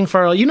college looking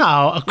for, a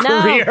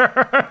career.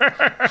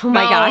 Oh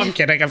my God. I'm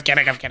kidding. I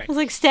was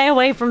like, stay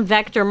away from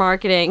vector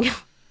marketing.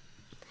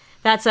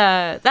 That's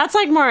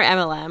like more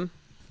MLM.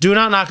 Do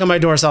not knock on my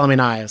door selling me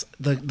knives.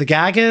 The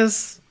gag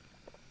is,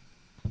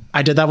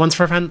 I did that once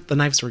for a friend. The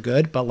knives were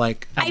good, but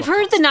like... I've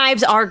heard the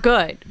knives are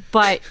good,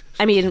 but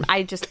I mean,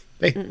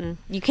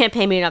 you can't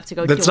pay me enough to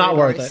go do it. It's not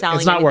worth it.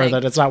 It's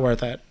not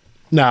worth it.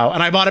 No,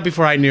 and I bought it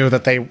before I knew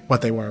what they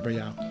were, but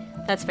yeah.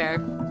 That's fair.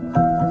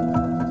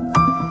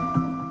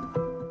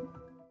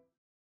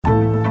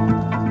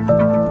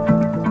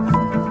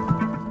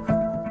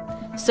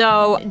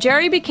 So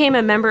Jerry became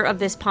a member of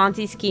this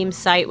Ponzi scheme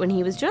site when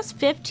he was just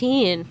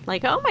 15.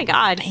 Like, oh my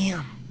God.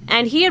 Damn.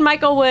 And he and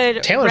Michael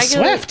would... Taylor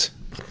Swift.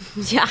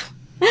 Yeah.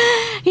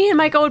 He and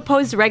Michael would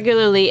post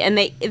regularly, and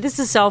this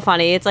is so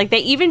funny. It's like they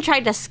even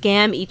tried to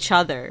scam each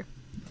other.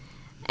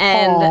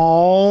 And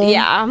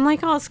yeah, I'm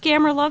like,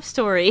 scammer love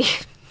story.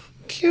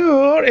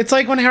 Cute. It's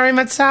like when Harry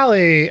met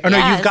Sally. Oh,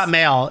 no, You've Got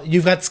Mail.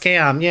 You've Got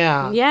Scam.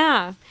 Yeah.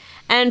 Yeah.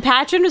 And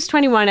Patron was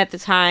 21 at the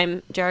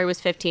time. Jerry was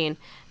 15.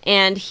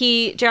 And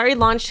Jerry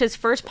launched his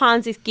first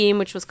Ponzi scheme,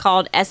 which was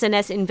called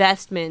SNS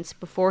Investments,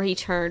 before he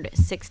turned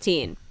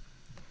 16.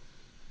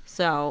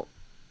 So,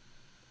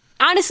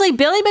 honestly,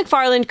 Billy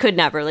McFarland could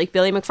never. Like,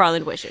 Billy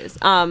McFarland wishes.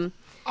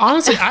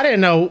 Honestly, I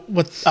didn't know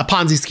what a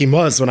Ponzi scheme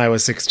was when I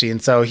was 16,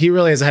 so he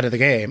really is ahead of the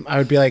game. I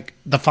would be like,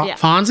 the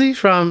Fonzie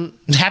from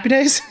Happy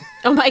Days?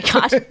 Oh my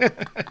God.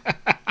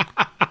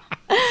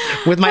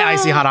 With my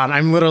icy hot on.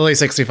 I'm literally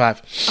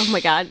 65. Oh my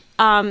God.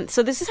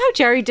 So this is how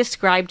Jerry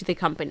described the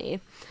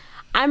company.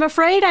 I'm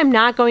afraid I'm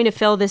not going to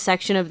fill this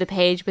section of the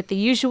page with the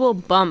usual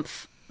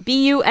BUMPH,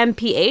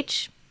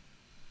 BUMPH,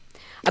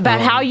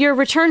 about how your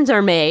returns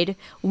are made.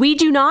 We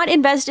do not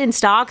invest in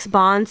stocks,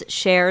 bonds,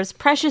 shares,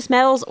 precious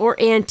metals, or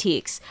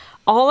antiques.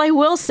 All I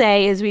will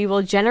say is we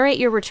will generate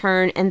your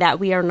return and that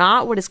we are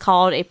not what is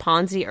called a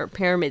Ponzi or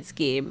pyramid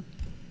scheme.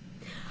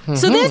 Mm-hmm.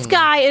 So this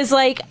guy is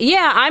like,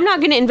 yeah, I'm not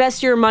going to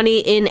invest your money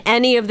in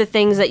any of the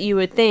things that you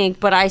would think,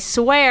 but I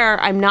swear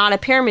I'm not a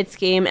pyramid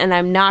scheme and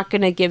I'm not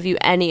going to give you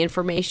any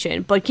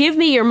information, but give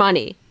me your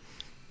money.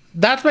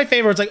 That's my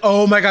favorite. It's like,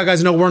 oh my God,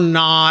 guys, no, we're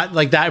not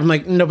like that. I'm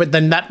like, no, but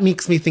then that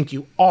makes me think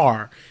you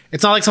are.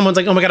 It's not like someone's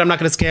like, oh my God, I'm not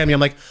going to scam you.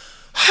 I'm like,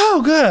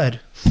 oh, good.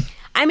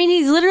 I mean,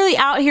 he's literally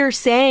out here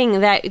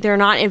saying that they're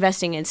not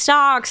investing in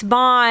stocks,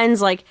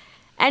 bonds, like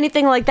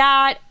anything like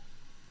that.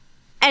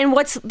 And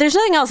there's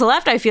nothing else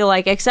left, I feel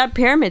like, except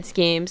pyramid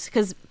schemes.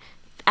 Because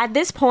at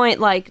this point,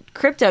 like,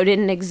 crypto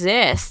didn't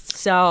exist.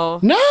 So.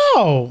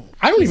 No,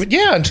 I don't even.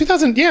 Yeah, in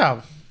 2000.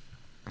 Yeah.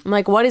 I'm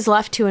like, what is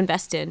left to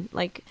invest in?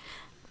 Like.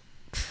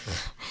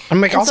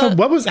 I'm like, also,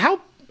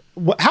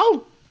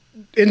 how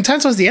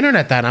intense was the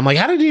internet then? I'm like,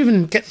 how did you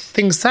even get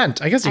things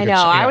sent? I guess you I know.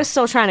 I was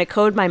still trying to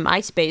code my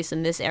MySpace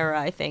in this era,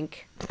 I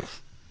think.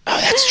 Oh,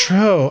 that's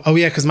true. Oh,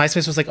 yeah, because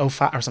MySpace was like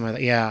 05 or something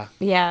like that. Yeah.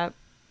 Yeah.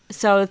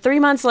 So 3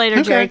 months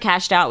later, Jerry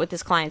cashed out with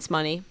his client's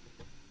money.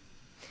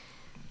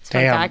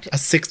 Damn, a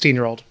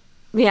 16-year-old.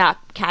 Yeah,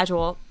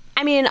 casual.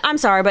 I mean, I'm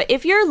sorry, but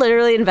if you're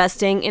literally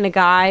investing in a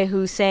guy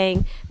who's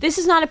saying, this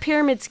is not a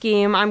pyramid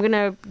scheme, I'm going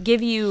to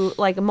give you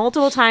like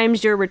multiple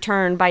times your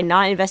return by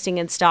not investing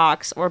in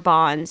stocks or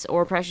bonds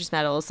or precious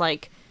metals,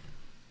 like,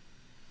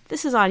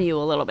 this is on you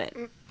a little bit.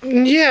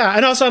 Yeah,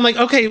 and also I'm like,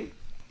 okay,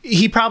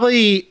 he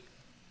probably,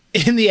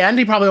 in the end,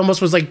 he probably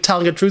almost was like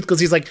telling the truth because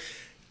he's like,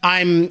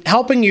 I'm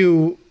helping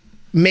you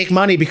make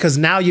money because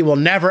now you will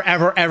never,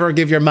 ever, ever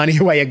give your money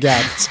away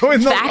again. So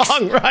in the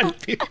long run.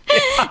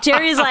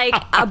 Jerry's like,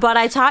 but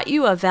I taught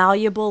you a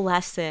valuable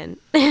lesson.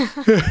 The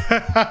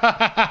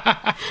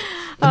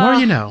more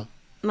you know.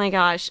 My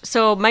gosh.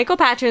 So Michael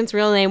Patron's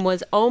real name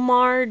was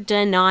Omar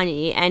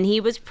Danani, and he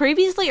was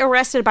previously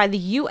arrested by the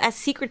U.S.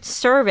 Secret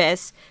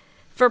Service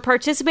for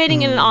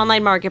participating in an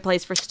online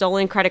marketplace for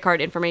stolen credit card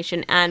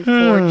information and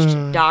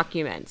forged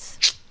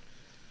documents.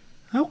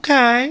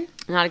 Okay.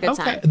 Not a good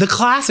sign. The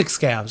classic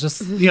scams, just,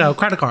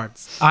 credit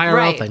cards,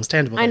 IRL things,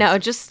 tangible things. I know,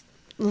 just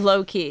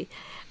low key.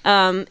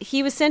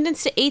 He was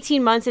sentenced to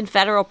 18 months in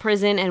federal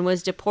prison and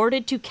was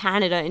deported to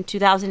Canada in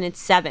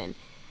 2007.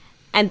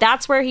 And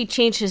that's where he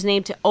changed his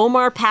name to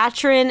Omar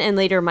Patron and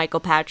later Michael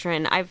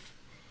Patron. All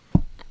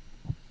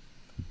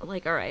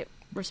right,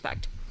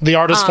 respect. The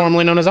artist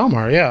formerly known as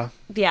Omar, yeah.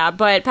 Yeah,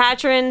 but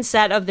Patron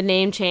said of the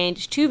name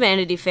change to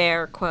Vanity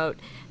Fair, quote,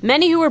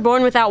 many who were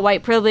born without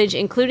white privilege,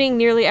 including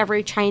nearly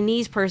every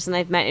Chinese person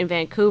I've met in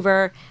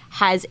Vancouver,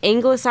 has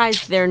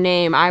anglicized their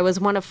name. I was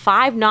one of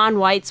 5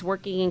 non-whites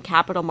working in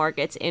capital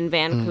markets in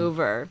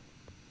Vancouver.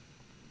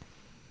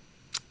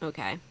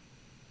 Okay.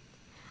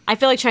 I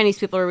feel like Chinese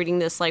people are reading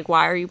this like,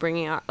 why are you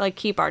bringing out, like,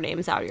 keep our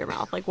names out of your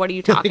mouth? Like, what are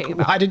you talking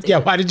about? Why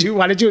did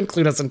you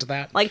include us into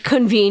that? Like,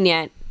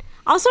 convenient.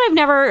 Also, I've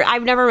never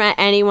met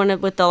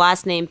anyone with the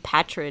last name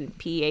Patron,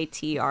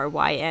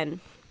 Patryn.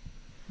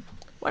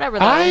 Whatever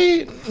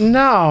that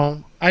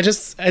No.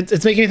 It's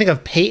making me think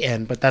of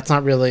Peyton, but that's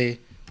not really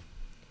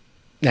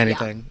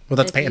anything. Yeah. Well,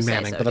 that's Peyton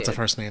Manning, but that's a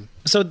first name.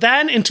 So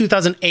then in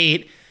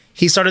 2008,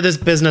 he started this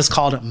business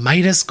called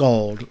Midas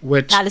Gold,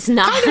 which that is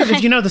not kind of,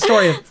 if you know the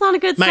story of it's not a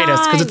good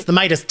Midas, because it's the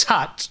Midas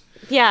touch.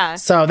 Yeah.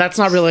 So that's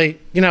not really,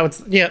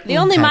 it's, yeah. The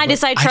only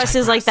Midas I trust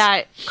is like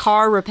that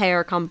car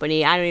repair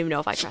company. I don't even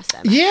know if I trust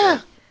them. Yeah.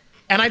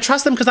 And I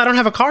trust them because I don't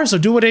have a car, so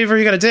do whatever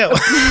you got to do.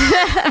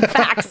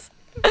 Facts.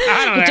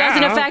 It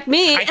doesn't affect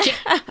me.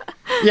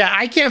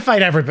 I can't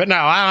fight everybody. No,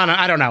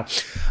 I don't know.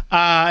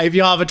 If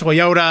you all have a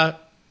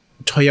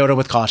Toyota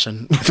with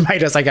caution. With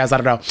Midas, I guess. I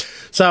don't know.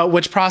 So,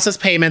 which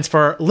processed payments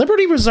for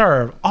Liberty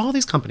Reserve, all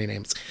these company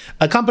names,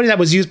 a company that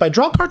was used by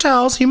drug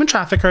cartels, human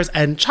traffickers,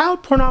 and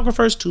child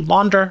pornographers to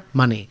launder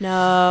money.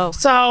 No.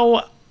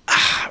 So,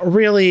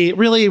 really,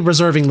 really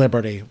reserving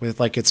liberty,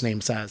 with like its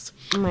name says.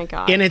 Oh my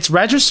God. In its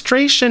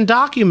registration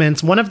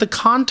documents, one of the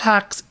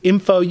contacts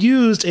info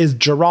used is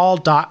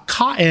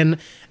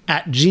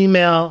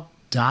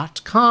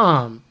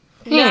gerald.cotton@gmail.com.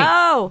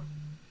 No.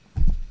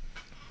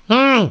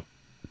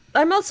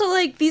 I'm also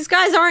like, these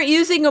guys aren't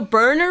using a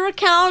burner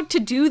account to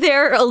do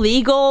their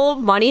illegal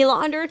money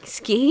laundering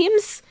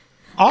schemes.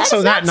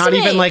 Also, that not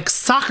even like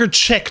Soccer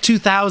Chick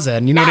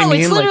 2000. You know what I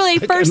mean? It's literally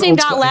like, first name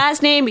dot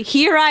last name.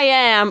 Here I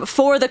am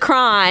for the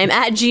crime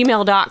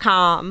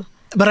 @gmail.com.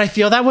 But I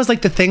feel that was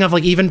like the thing of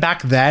like even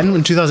back then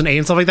in 2008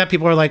 and stuff like that,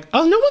 people were like,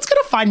 oh, no one's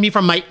going to find me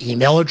from my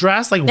email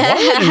address. Like, what?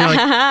 And you're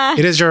like,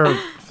 it is your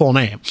full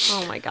name.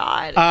 Oh, my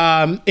God.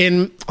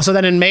 So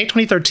then in May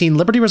 2013,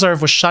 Liberty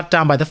Reserve was shut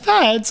down by the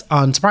feds,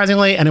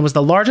 unsurprisingly, and it was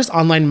the largest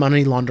online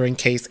money laundering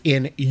case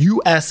in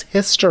U.S.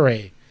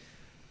 history.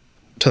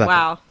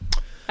 Wow.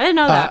 I didn't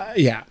know that.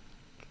 Yeah.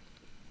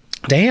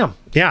 Damn.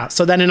 Yeah.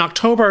 So then in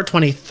October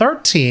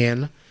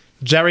 2013,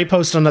 Jerry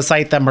posted on a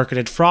site that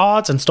marketed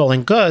frauds and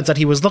stolen goods that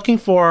he was looking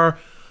for,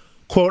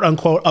 quote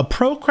unquote, a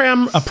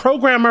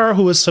programmer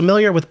who was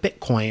familiar with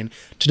Bitcoin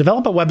to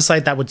develop a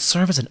website that would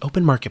serve as an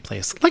open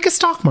marketplace, like a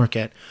stock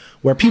market,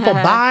 where people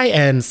buy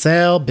and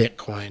sell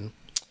Bitcoin.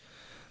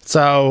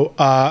 So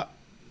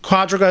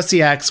Quadriga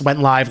CX went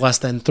live less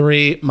than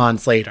 3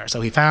 months later. So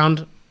he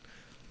found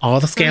all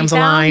the scams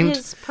aligned.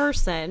 His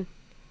person,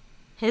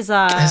 his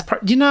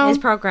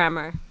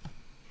programmer.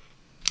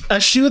 A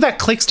shoe that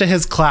clicks to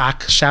his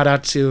clack. Shout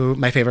out to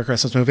my favorite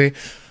Christmas movie.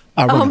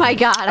 Oh my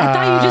God. I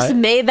thought you just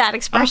made that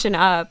expression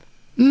up.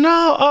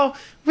 No. Oh,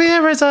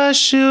 where is a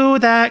shoe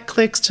that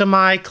clicks to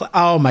my clack?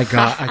 Oh my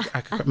God.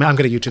 I'm going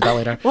to YouTube that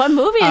later. What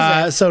movie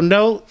is it? So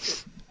no,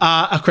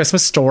 A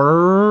Christmas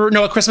Carol,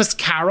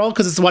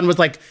 because it's the one with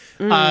like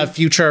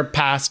future,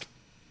 past,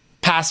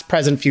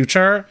 present,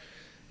 future.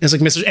 It's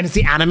like and it's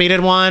the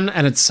animated one,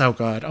 and it's so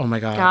good. Oh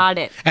my God. Got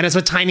it. And it's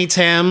with Tiny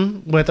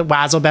Tim with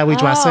Wazzle Belly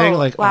dressing.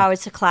 Like, wow,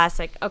 it's a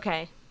classic.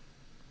 Okay.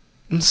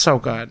 So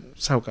good.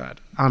 So good.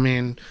 I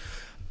mean,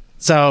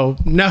 so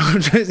no,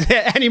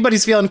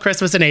 anybody's feeling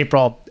Christmas in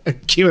April,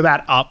 cue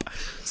that up.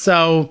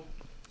 So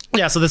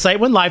yeah, so the site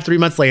went live 3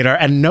 months later,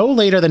 and no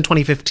later than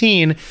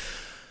 2015,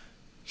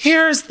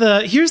 here's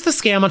the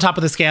scam on top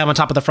of the scam, on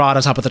top of the fraud,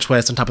 on top of the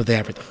twist, on top of the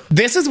everything.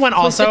 This is when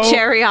also with the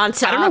cherry on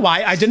top. I don't know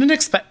why I didn't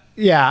expect.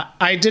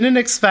 I didn't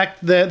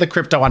expect the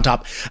crypto on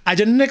top. I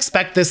didn't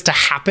expect this to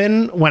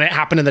happen when it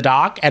happened in the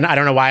doc, and I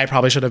don't know why. I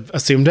probably should have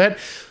assumed it.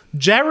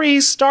 Jerry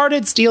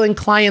started stealing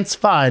clients'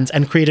 funds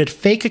and created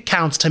fake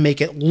accounts to make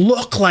it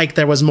look like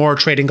there was more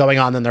trading going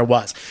on than there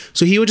was.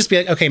 So he would just be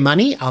like, okay,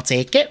 money, I'll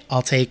take it,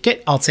 I'll take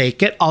it, I'll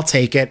take it, I'll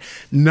take it,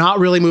 not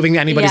really moving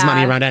anybody's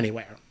money around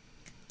anywhere.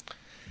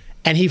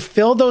 And he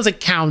filled those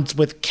accounts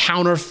with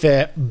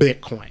counterfeit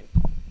Bitcoin.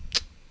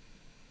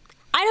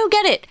 I don't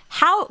get it.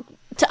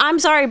 I'm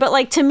sorry, but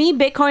like to me,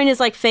 Bitcoin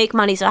is like fake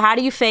money. So how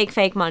do you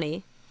fake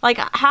money? Like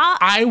how?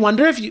 I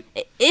wonder if you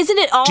isn't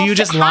it all? Do you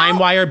just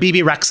LimeWire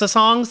BB Rexa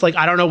songs? Like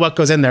I don't know what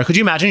goes in there. Could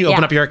you imagine you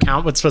open up your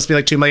account with supposed to be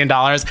like $2 million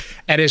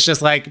and it's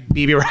just like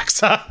BB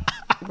Rexa,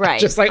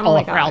 right? Just like all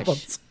of her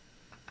albums.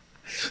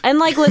 And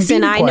like,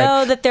 listen, I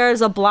know that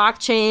there's a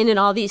blockchain and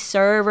all these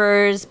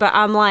servers, but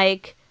I'm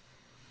like,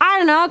 I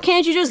don't know.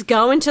 Can't you just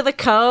go into the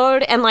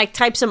code and like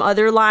type some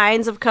other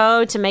lines of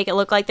code to make it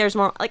look like there's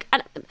more like?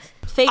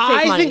 Fake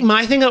money. I think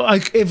my thing,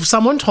 like, if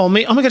someone told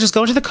me, oh my God, just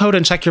go into the code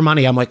and check your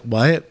money, I'm like,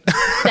 what?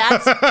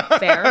 That's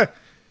fair.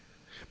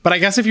 But I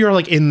guess if you're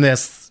like in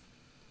this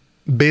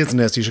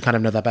business, you should kind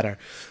of know that better.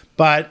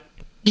 But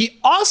he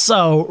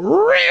also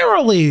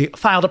rarely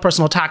filed a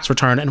personal tax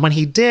return. And when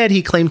he did,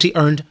 he claimed he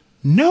earned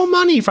no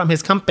money from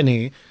his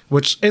company,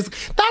 which is,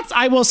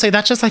 I will say,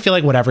 that's just, I feel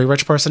like what every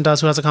rich person does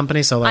who has a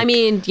company. So like, I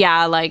mean,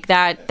 yeah, like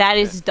that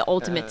is the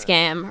ultimate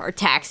scam, or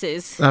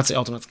taxes. That's the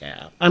ultimate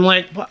scam. I'm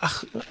like, why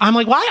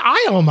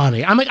I owe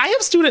money? I'm like, I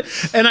have student,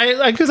 and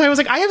I was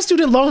like, I have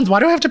student loans. Why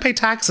do I have to pay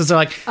taxes? They're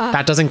like,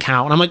 that doesn't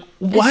count. And I'm like,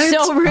 what?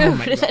 It's so rude. Oh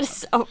that is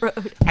so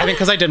rude. I think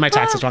because I did my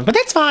taxes wrong, but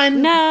that's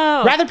fine.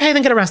 No. Rather pay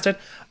than get arrested.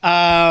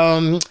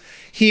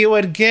 He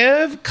would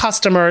give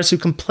customers who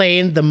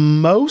complained the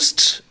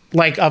most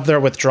like of their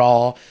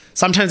withdrawal,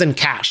 sometimes in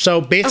cash. So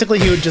basically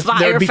he would just,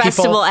 there would be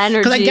people,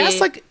 because I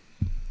guess like,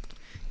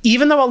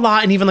 even though a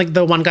lot, and even like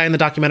the one guy in the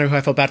documentary who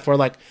I felt bad for,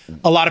 like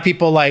a lot of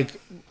people like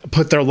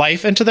put their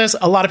life into this.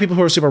 A lot of people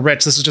who are super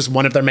rich, this is just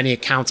one of their many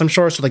accounts, I'm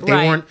sure. So like they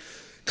weren't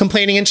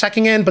complaining and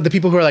checking in, but the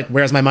people who are like,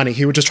 where's my money?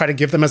 He would just try to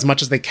give them as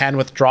much as they can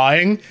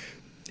withdrawing,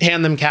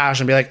 hand them cash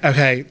and be like,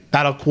 okay,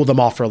 that'll cool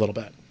them off for a little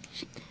bit.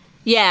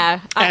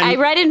 Yeah. I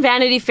read in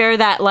Vanity Fair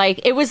that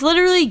like it was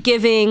literally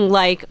giving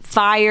like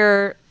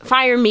Fire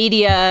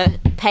Media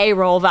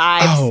payroll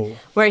vibes,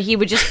 where he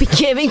would just be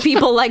giving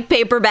people like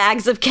paper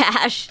bags of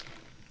cash,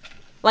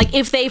 like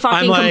if they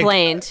fucking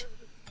complained.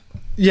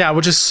 Yeah,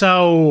 which is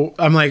so,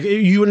 I'm like,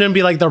 you wouldn't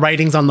be like the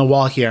writings on the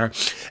wall here.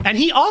 And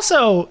he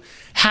also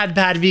had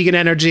bad vegan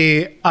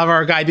energy of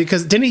our guy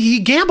because he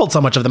gambled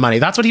so much of the money.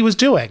 That's what he was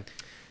doing.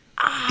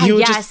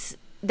 Yes.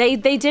 They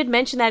did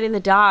mention that in the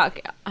doc.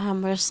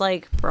 I'm just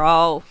like,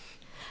 bro,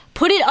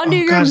 put it under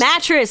your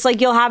mattress. Like,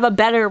 you'll have a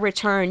better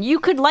return. You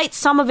could light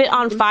some of it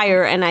on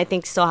fire and I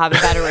think still have a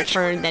better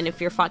return than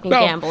if you're fucking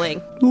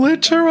gambling.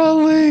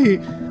 Literally.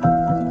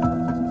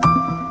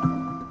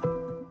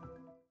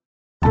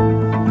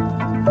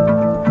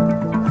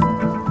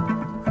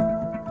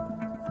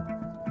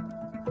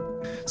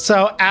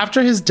 So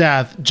after his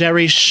death,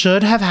 Jerry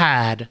should have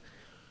had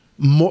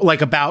more,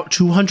 like about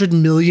 $200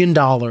 million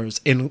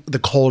in the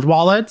cold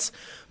wallets,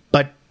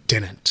 but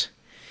didn't.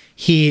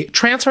 He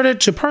transferred it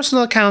to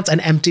personal accounts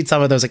and emptied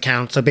some of those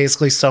accounts. So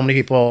basically so many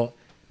people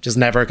just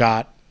never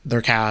got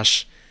their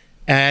cash.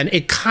 And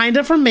it kind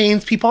of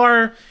remains,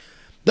 the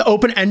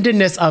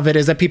open-endedness of it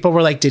is that people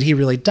were like, did he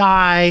really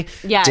die?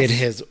 Yes. Did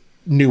his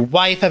new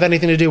wife have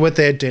anything to do with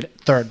it? Did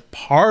third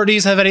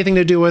parties have anything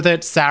to do with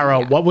it? Sarah,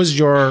 what was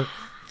your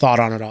thought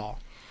on it all?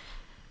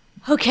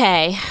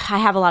 Okay, I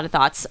have a lot of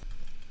thoughts.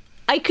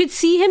 I could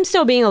see him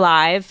still being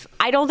alive.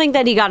 I don't think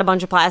that he got a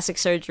bunch of plastic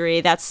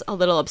surgery. That's a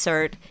little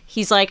absurd.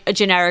 He's like a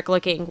generic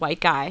looking white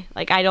guy.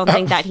 Like, I don't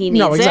think that he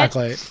needs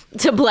it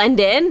to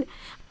blend in.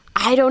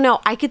 I don't know.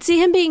 I could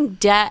see him being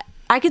dead.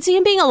 I could see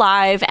him being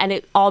alive and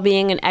it all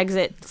being an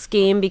exit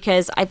scheme,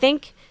 because I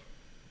think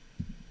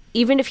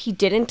even if he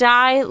didn't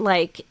die,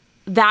 like,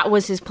 that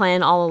was his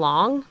plan all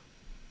along.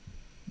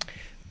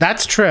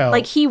 That's true.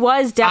 Like, he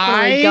was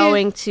definitely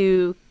going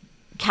to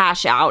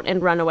cash out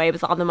and run away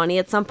with all the money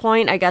at some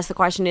point. I guess the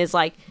question is,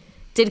 like,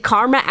 did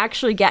karma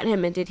actually get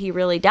him and did he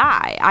really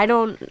die? I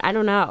don't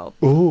know.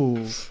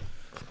 Ooh.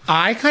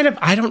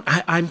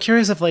 I'm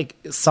curious if like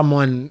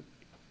someone,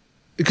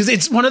 because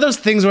it's one of those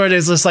things where it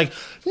is just like,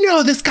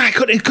 no, this guy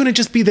it couldn't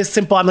just be this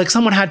simple. I'm like,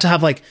 someone had to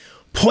have like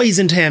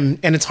poisoned him,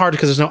 and it's hard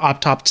because there's no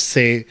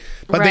autopsy.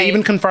 But they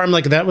even confirmed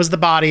like that was the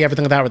body,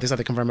 everything like that, where they said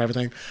they confirmed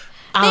everything.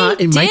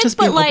 It might just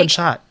be an open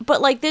shot.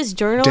 But like this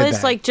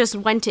journalist like just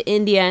went to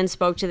India and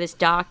spoke to this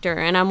doctor,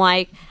 and I'm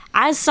like,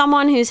 as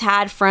someone who's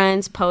had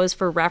friends pose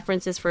for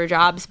references for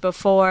jobs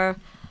before,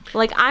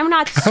 like, I'm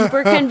not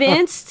super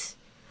convinced.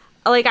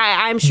 Like,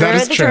 I'm sure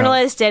the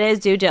journalist did his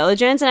due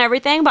diligence and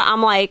everything, but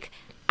I'm like,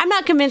 I'm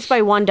not convinced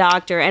by one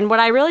doctor. And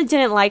what I really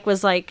didn't like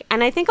was like,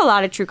 and I think a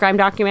lot of true crime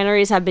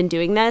documentaries have been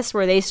doing this,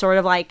 where they sort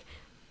of like,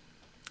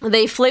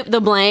 they flip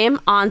the blame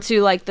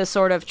onto like the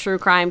sort of true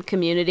crime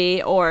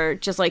community or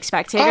just like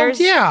spectators.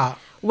 Oh, yeah.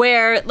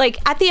 where like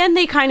at the end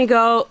they kind of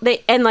go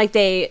they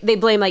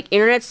blame like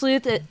internet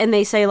sleuth, and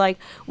they say like,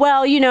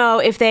 well, you know,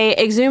 if they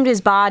exhumed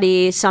his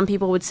body, some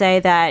people would say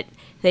that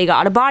they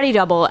got a body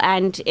double,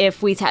 and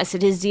if we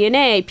tested his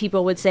DNA,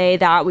 people would say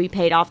that we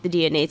paid off the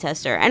DNA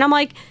tester. And I'm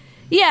like,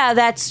 yeah,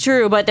 that's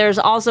true, but there's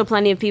also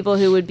plenty of people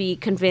who would be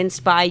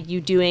convinced by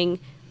you doing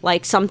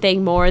like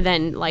something more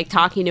than like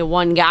talking to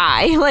one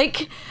guy.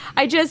 Like,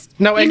 I just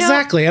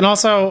exactly. And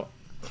also,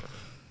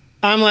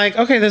 I'm like,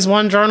 okay, there's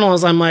one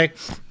journalist. I'm like,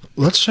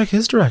 let's check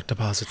his direct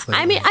deposits.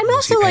 I mean, I'm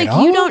also like,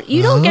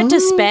 you don't get to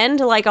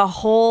spend like a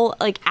whole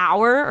like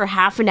hour or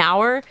half an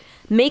hour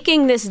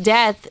making this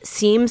death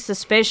seem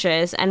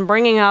suspicious and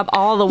bringing up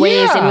all the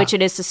ways in which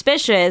it is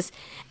suspicious,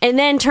 and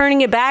then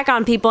turning it back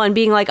on people and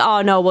being like,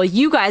 oh no, well,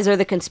 you guys are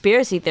the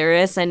conspiracy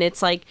theorists, and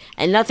it's like,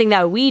 and nothing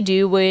that we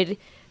do would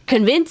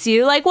convince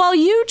you. Like, well,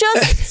 you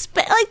just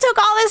took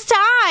all this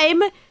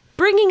time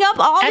bringing up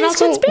all these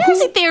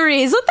conspiracy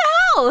theories. What the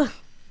hell?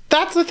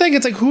 That's the thing.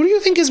 It's like, who do you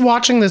think is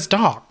watching this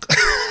doc?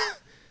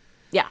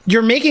 Yeah.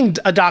 You're making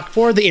a doc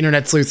for the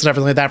internet sleuths and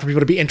everything like that for people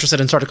to be interested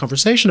and start a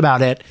conversation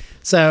about it.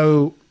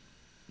 So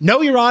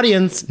know your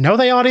audience, know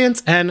thy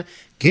audience, and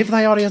give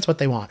thy audience what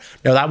they want.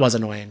 No, that was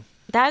annoying.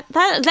 That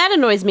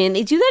annoys me. And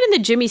they do that in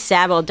the Jimmy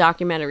Savile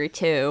documentary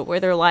too, where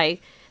they're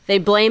like, they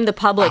blame the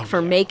public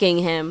for making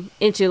him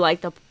into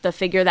like the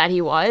figure that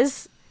he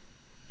was.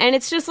 And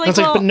it's just like,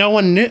 but no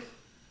one knew.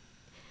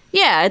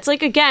 Yeah, it's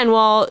like, again,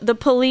 well, the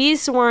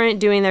police weren't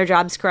doing their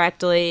jobs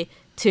correctly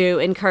to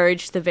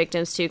encourage the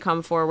victims to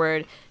come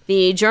forward.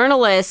 The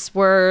journalists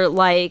were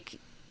like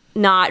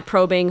not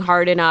probing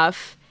hard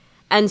enough.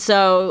 And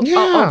so,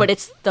 but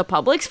it's the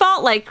public's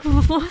fault? Like,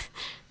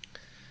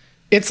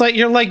 it's like,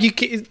 you're like,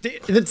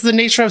 it's the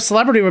nature of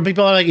celebrity where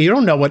people are like, you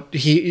don't know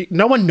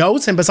no one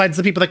knows him besides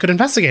the people that could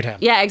investigate him.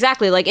 Yeah,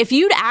 exactly. Like, if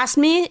you'd asked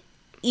me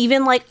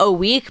even like a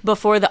week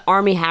before the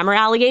Armie Hammer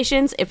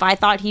allegations, if I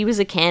thought he was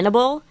a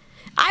cannibal,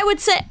 I would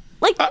say,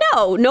 like,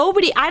 no,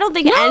 nobody, I don't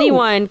think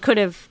anyone could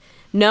have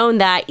known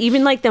that.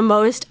 Even like the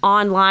most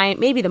online,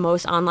 maybe the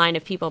most online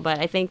of people, but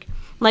I think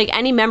like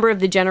any member of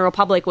the general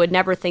public would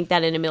never think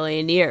that in a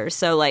million years.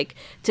 So like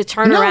to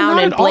turn around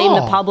and blame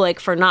the public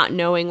for not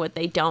knowing what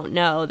they don't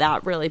know,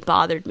 that really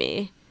bothered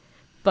me.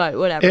 But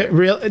whatever.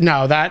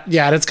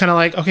 That's kind of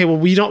like, okay, well,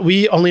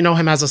 we only know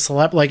him as a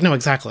celeb. Like, no,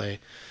 exactly.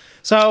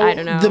 So I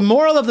don't know. The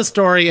moral of the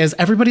story is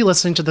everybody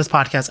listening to this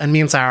podcast and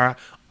me and Sarah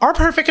are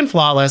perfect and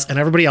flawless, and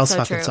everybody else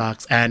fucking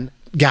sucks and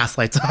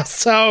gaslights us.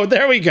 So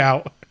there we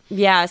go.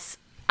 Yes.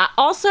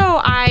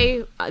 Also,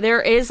 there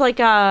is like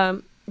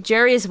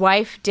Jerry's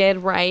wife did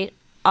write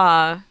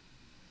a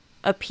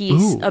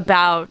piece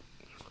about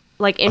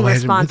like in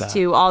response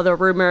to all the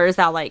rumors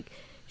that like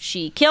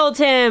she killed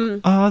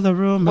him, all the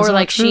rumors, or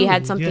like she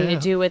had something to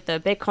do with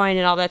the Bitcoin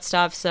and all that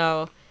stuff.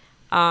 So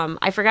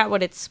I forgot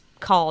what it's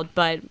called,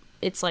 but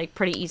it's like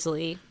pretty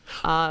easily.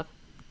 I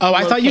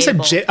thought you said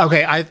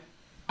okay.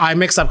 I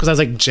mixed up because I was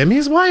like,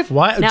 Jimmy's wife?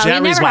 What? No, Jerry's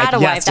he never wife. had a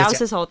wife. That was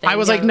his whole thing. I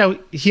was like, no,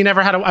 he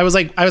never had a. I was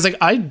like,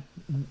 I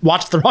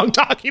watched the wrong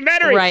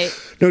documentary.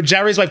 Right. No,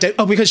 Jerry's wife did.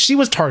 Oh, because she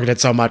was targeted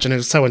so much and it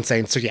was so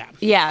insane. So yeah.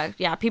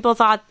 Yeah. People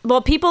thought.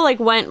 Well, people like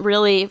went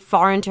really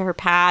far into her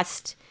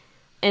past,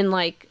 and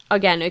like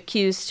again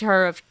accused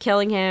her of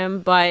killing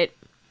him. But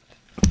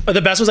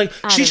the best was like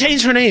she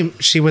changed her name.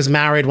 She was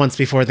married once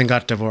before, then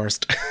got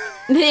divorced.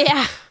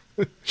 Yeah.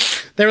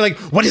 They were like,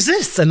 what is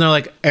this? And they're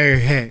like,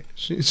 hey.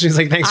 She's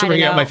like, thanks for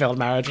bringing up my failed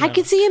marriage. I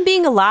could see him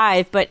being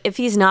alive, but if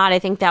he's not, I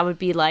think that would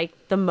be like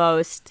the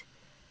most,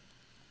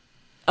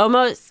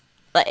 almost,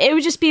 it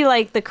would just be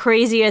like the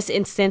craziest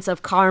instance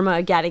of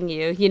karma getting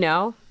you, you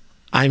know?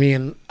 I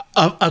mean,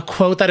 a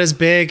quote that is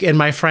big in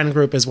my friend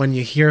group is when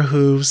you hear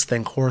hooves,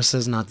 think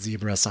horses, not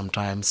zebras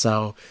sometimes.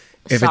 So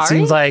if it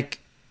seems like...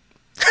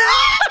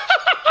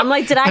 I'm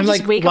like, did I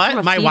just wake up from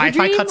a my fever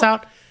Wi-Fi dream? cuts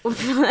out?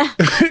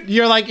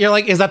 You're like,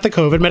 is that the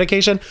COVID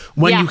medication?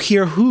 When you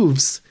hear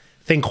hooves,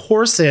 think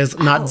horses,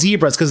 not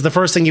zebras, because the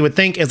first thing you would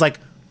think is like,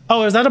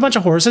 oh, is that a bunch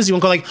of horses? You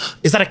won't go like,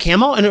 is that a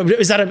camel? And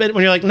is that a bit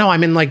when you're like, no,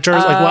 I'm in like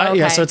Jersey, like what? Okay.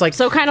 Yeah, so it's like,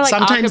 so kind of like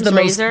sometimes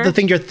Occam's the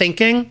thing you're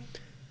thinking,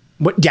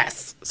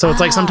 yes. So it's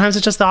like sometimes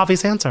it's just the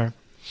obvious answer.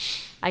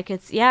 I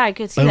could see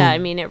that. I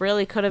mean, it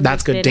really could have.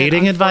 That's good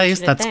dating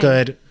advice. That's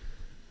good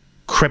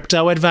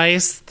crypto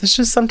advice. That's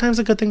just sometimes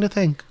a good thing to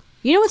think.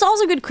 You know what's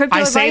also good crypto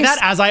advice? I say that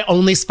as I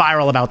only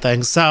spiral about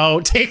things.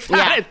 So take that.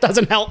 Yeah. It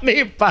doesn't help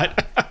me,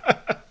 but...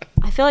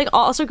 I feel like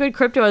also good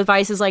crypto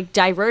advice is like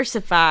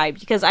diversify,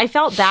 because I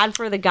felt bad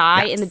for the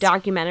guy in the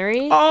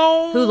documentary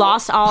who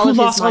lost all of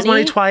his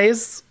money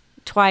twice.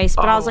 But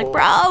I was like,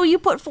 bro, you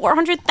put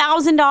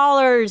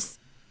 $400,000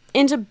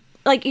 into...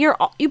 Like you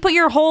put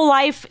your whole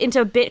life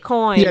into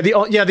Bitcoin.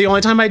 The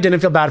only time I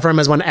didn't feel bad for him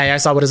is when I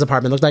saw what his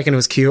apartment looked like and it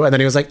was cute, and then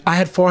he was like, I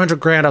had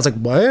 $400,000. I was like,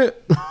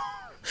 what?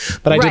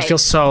 But I did feel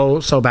so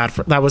bad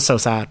for that. Was so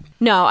sad.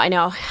 No, I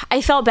know.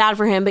 I felt bad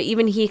for him, but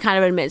even he kind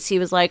of admits, he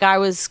was like, I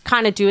was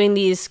kind of doing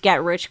these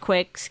get rich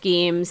quick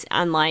schemes,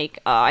 and like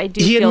I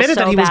do. He feel admitted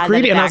so that he was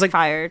greedy, and I was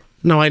like,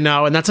 No, I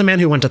know. And that's a man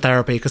who went to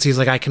therapy because he's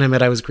like, I can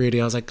admit I was greedy.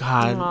 I was like,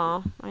 God.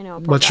 Oh, I know.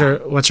 What's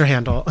your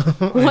handle?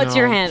 What's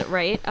your handle,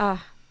 right?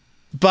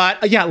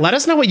 But yeah, let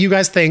us know what you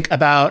guys think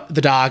about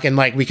the doc, and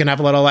like we can have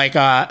a little like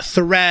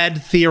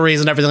thread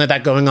theories and everything like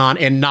that going on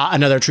in Not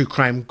Another True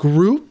Crime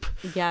group.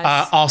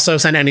 Yes. Also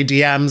send any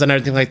DMs and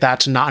everything like that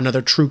to Not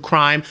Another True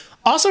Crime.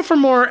 Also for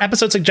more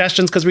episode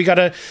suggestions, because we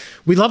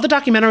love the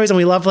documentaries and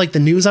we love like the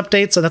news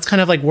updates. So that's kind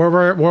of like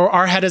where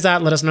our head is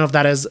at. Let us know if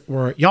that is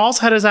where y'all's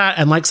head is at.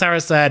 And like Sarah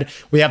said,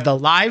 we have the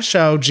live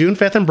show June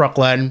 5th in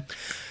Brooklyn.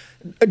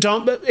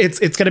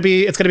 It's gonna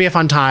be a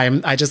fun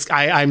time.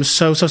 I'm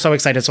so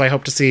excited. So I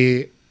hope to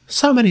see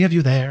so many of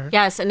you there.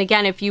 Yes, and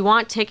again, if you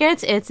want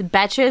tickets, it's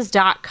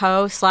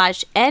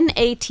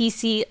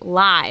betches.co/NATC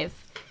live.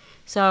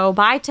 So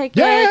buy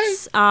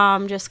tickets.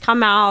 Just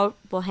come out.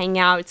 We'll hang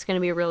out. It's gonna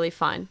be really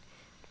fun.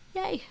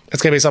 Yay.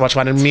 It's going to be so much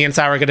fun. And me and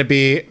Sarah are going to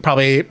be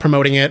probably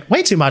promoting it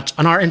way too much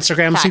on our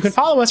Instagram. Facts. So you can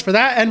follow us for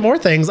that and more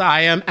things.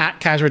 I am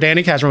at Cashmere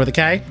Danny, Cashmere with a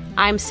K.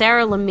 I'm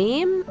Sarah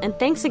Lamim. And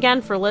thanks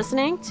again for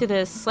listening to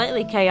this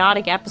slightly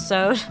chaotic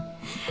episode.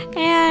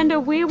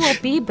 And we will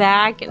be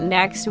back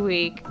next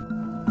week.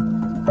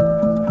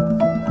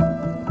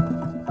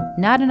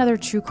 Not Another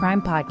True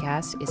Crime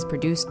Podcast is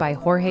produced by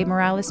Jorge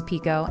Morales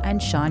Pico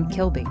and Sean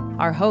Kilby.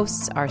 Our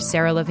hosts are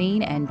Sarah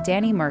Levine and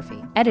Danny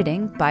Murphy.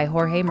 Editing by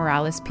Jorge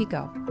Morales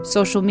Pico.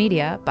 Social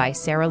media by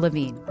Sarah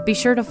Levine. Be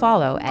sure to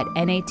follow at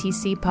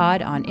NATC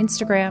Pod on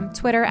Instagram,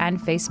 Twitter,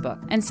 and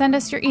Facebook. And send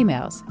us your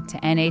emails to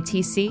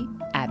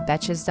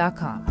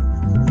natc@betches.com.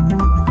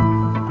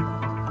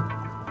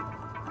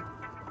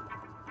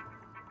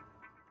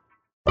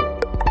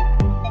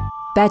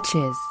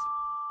 Betches.